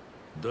て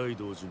大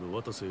道寺の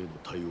渡瀬への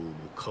対応も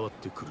変わっ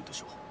てくるで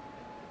しょ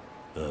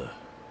う。あ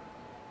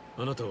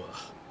あ、あなたは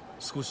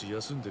少し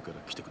休んでから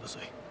来てくださ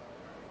い。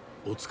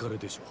お疲れ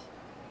でしょ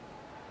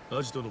う。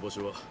アジトの場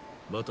所は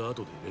また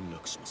後で連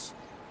絡します。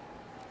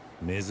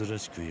珍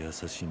しく優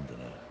しいんだな。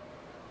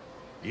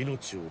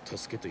命を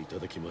助けていた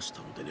だきまし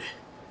たのでね。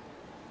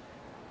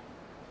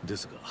で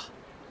すが、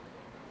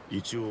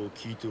一応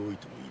聞いておい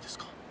てもいいです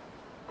か？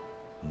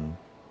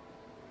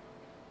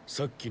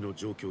さっきの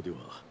状況では、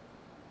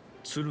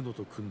鶴野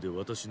と組んで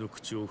私の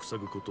口を塞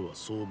ぐことは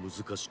そう難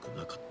しく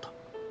なかった。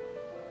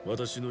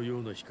私のよ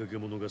うな日陰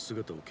者が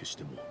姿を消し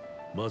ても、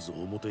まず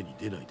表に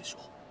出ないでしょ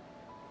う。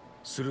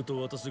する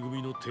と私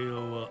組の提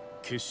案は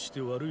決し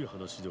て悪い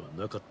話では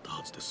なかった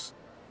はずです。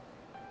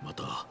ま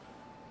た、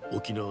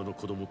沖縄の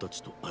子供た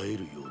ちと会え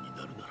るように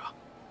なるなら、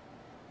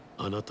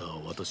あなた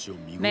は私を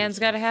見事に。Man's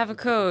gotta have a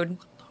code.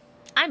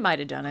 I might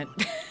have done it.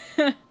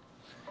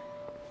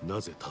 な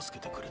ぜ助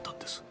けてくれたん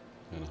です？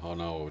 And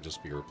Hana would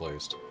just be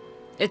replaced.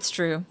 It's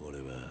true. 俺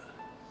は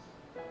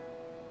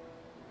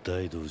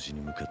大道寺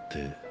に向かっ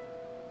て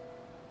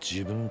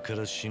自分か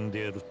ら死ん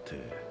でやるって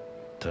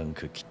短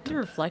歌切った。The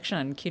reflection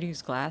on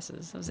Kiryu's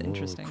glasses. That was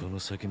interesting. この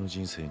先の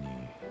人生に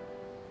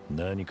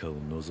何かを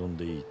望ん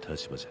でいい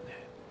立場じゃね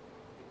え。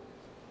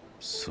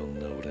そん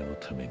な俺の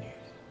ために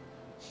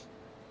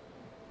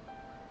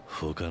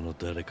他の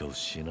誰かを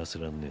死なせ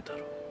らんねえだ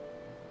ろ。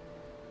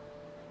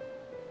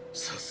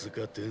さす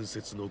が伝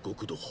説の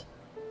極道。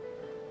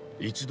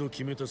一度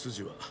決めた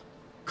筋は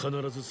必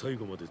ず最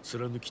後まで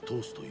貫き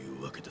通すとい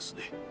うわけです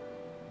ね。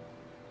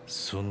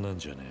そんなん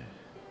じゃね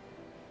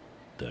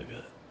え。だが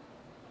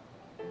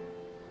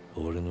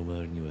俺の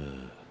周りには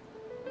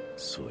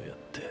そうやっ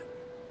て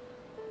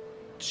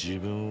自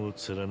分を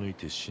貫い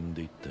て死ん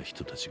でいった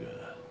人たちが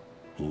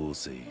大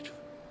勢いる。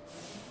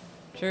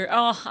Sure.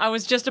 Oh, I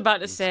was just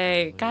about to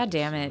say, God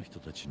damn it.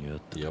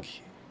 Yep.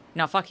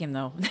 No, fuck him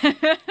though.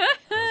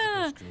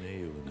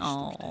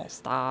 Oh,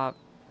 stop.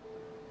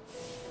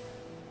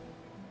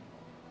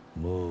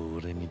 もう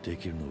俺にで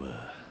きるの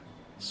は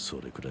そ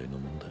れくらいの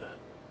もんだ。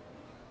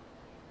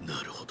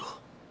なるほど。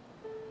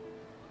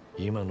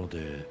今の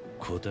で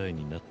答え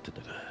になって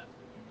たか？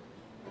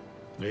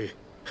ええ、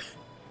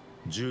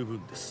十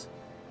分です。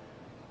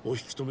お引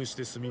き止めし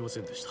てすみま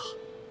せんでした。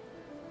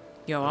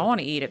Yo, I want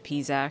to eat at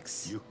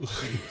Pizzax.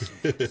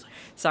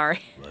 Sorry.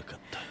 わかっ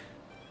た。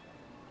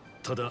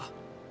ただ、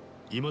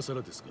今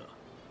更ですが、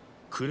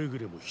くれぐ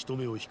れも人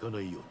目を引か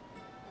ないように。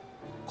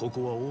こ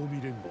こは近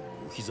江連合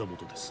のお膝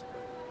元です。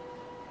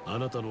あ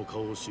なたの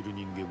顔を知る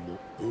人間も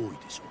多い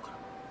でしょうから。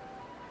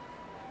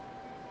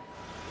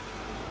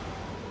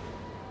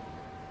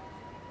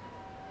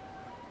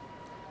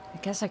I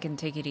guess I can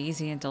take it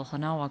easy until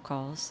Hanawa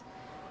calls.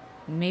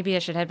 Maybe I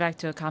should head back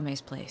to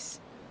Akame's place.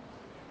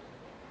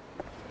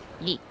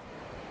 Yeet.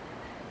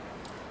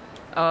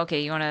 Oh,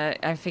 okay, you wanna...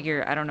 I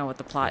figure I don't know what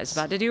the plot is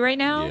about to do right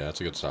now. Yeah, that's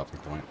a good stopping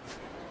point.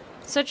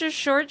 Such a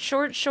short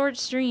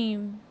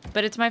stream.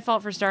 But it's my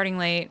fault for starting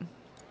late.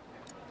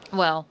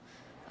 Well,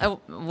 I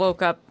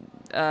woke up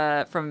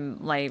from,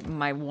 like,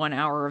 my 1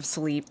 hour of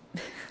sleep.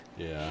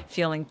 Yeah.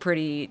 Feeling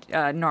pretty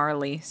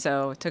gnarly,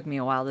 so it took me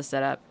a while to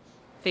set up.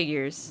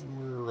 Figures.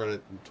 We're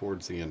right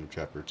towards the end of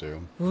chapter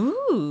 2.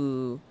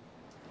 Ooh.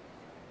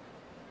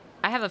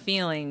 I have a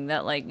feeling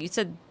that, like, you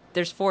said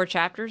there's 4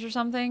 chapters or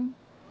something?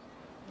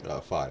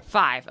 5.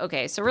 5.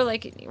 Okay, so we're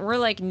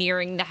like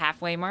nearing the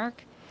halfway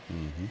mark.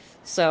 Mm-hmm.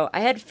 So I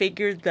had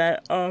figured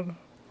that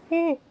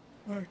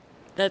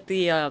that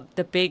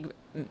the big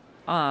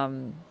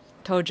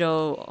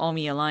Tojo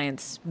Omi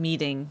Alliance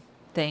meeting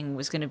thing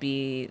was gonna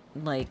be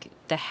like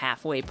the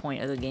halfway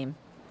point of the game,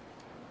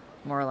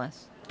 more or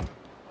less.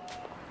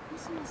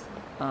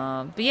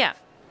 But yeah.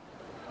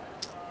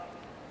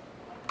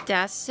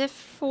 That's it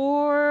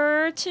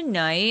for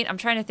tonight. I'm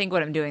trying to think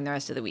what I'm doing the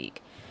rest of the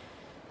week.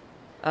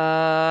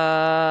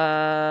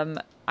 I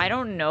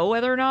don't know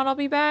whether or not I'll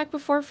be back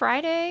before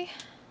Friday.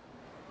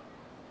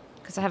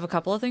 Because I have a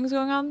couple of things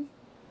going on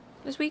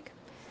this week.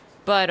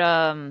 But,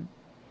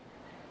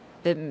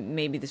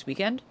 maybe this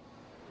weekend?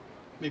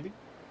 Maybe.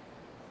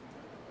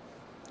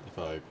 If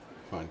I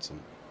find some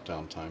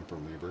downtime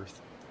from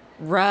Rebirth.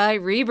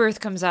 Right, Rebirth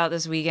comes out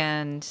this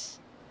weekend.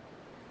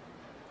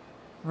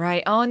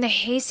 Right. Oh, and the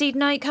Hayseed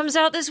Night comes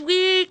out this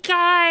week,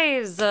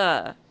 guys!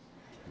 Yeah,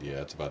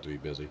 it's about to be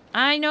busy.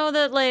 I know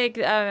that, like,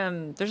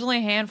 there's only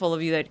a handful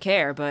of you that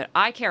care, but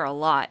I care a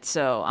lot,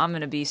 so I'm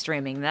gonna be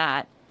streaming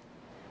that.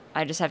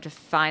 I just have to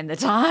find the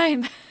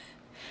time.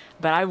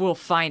 But I will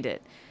find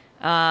it.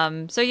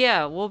 So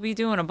yeah, we'll be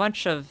doing a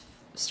bunch of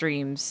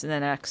streams in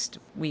the next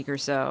week or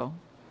so.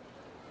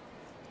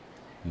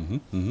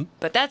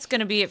 But that's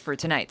gonna be it for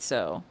tonight,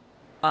 so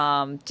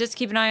just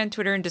keep an eye on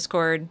Twitter and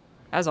Discord,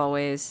 as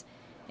always.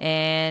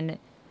 And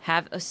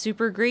have a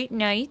super great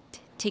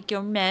night. Take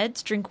your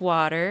meds, drink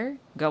water,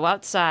 go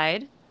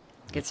outside,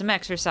 get some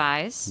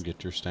exercise.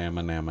 Get your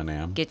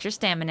stamina-nam-nam. Get your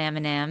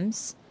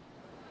stamina-nam-nams.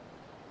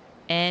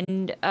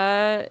 And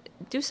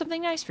do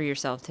something nice for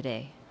yourself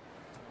today.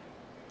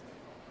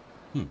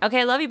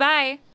 Okay, love you, bye.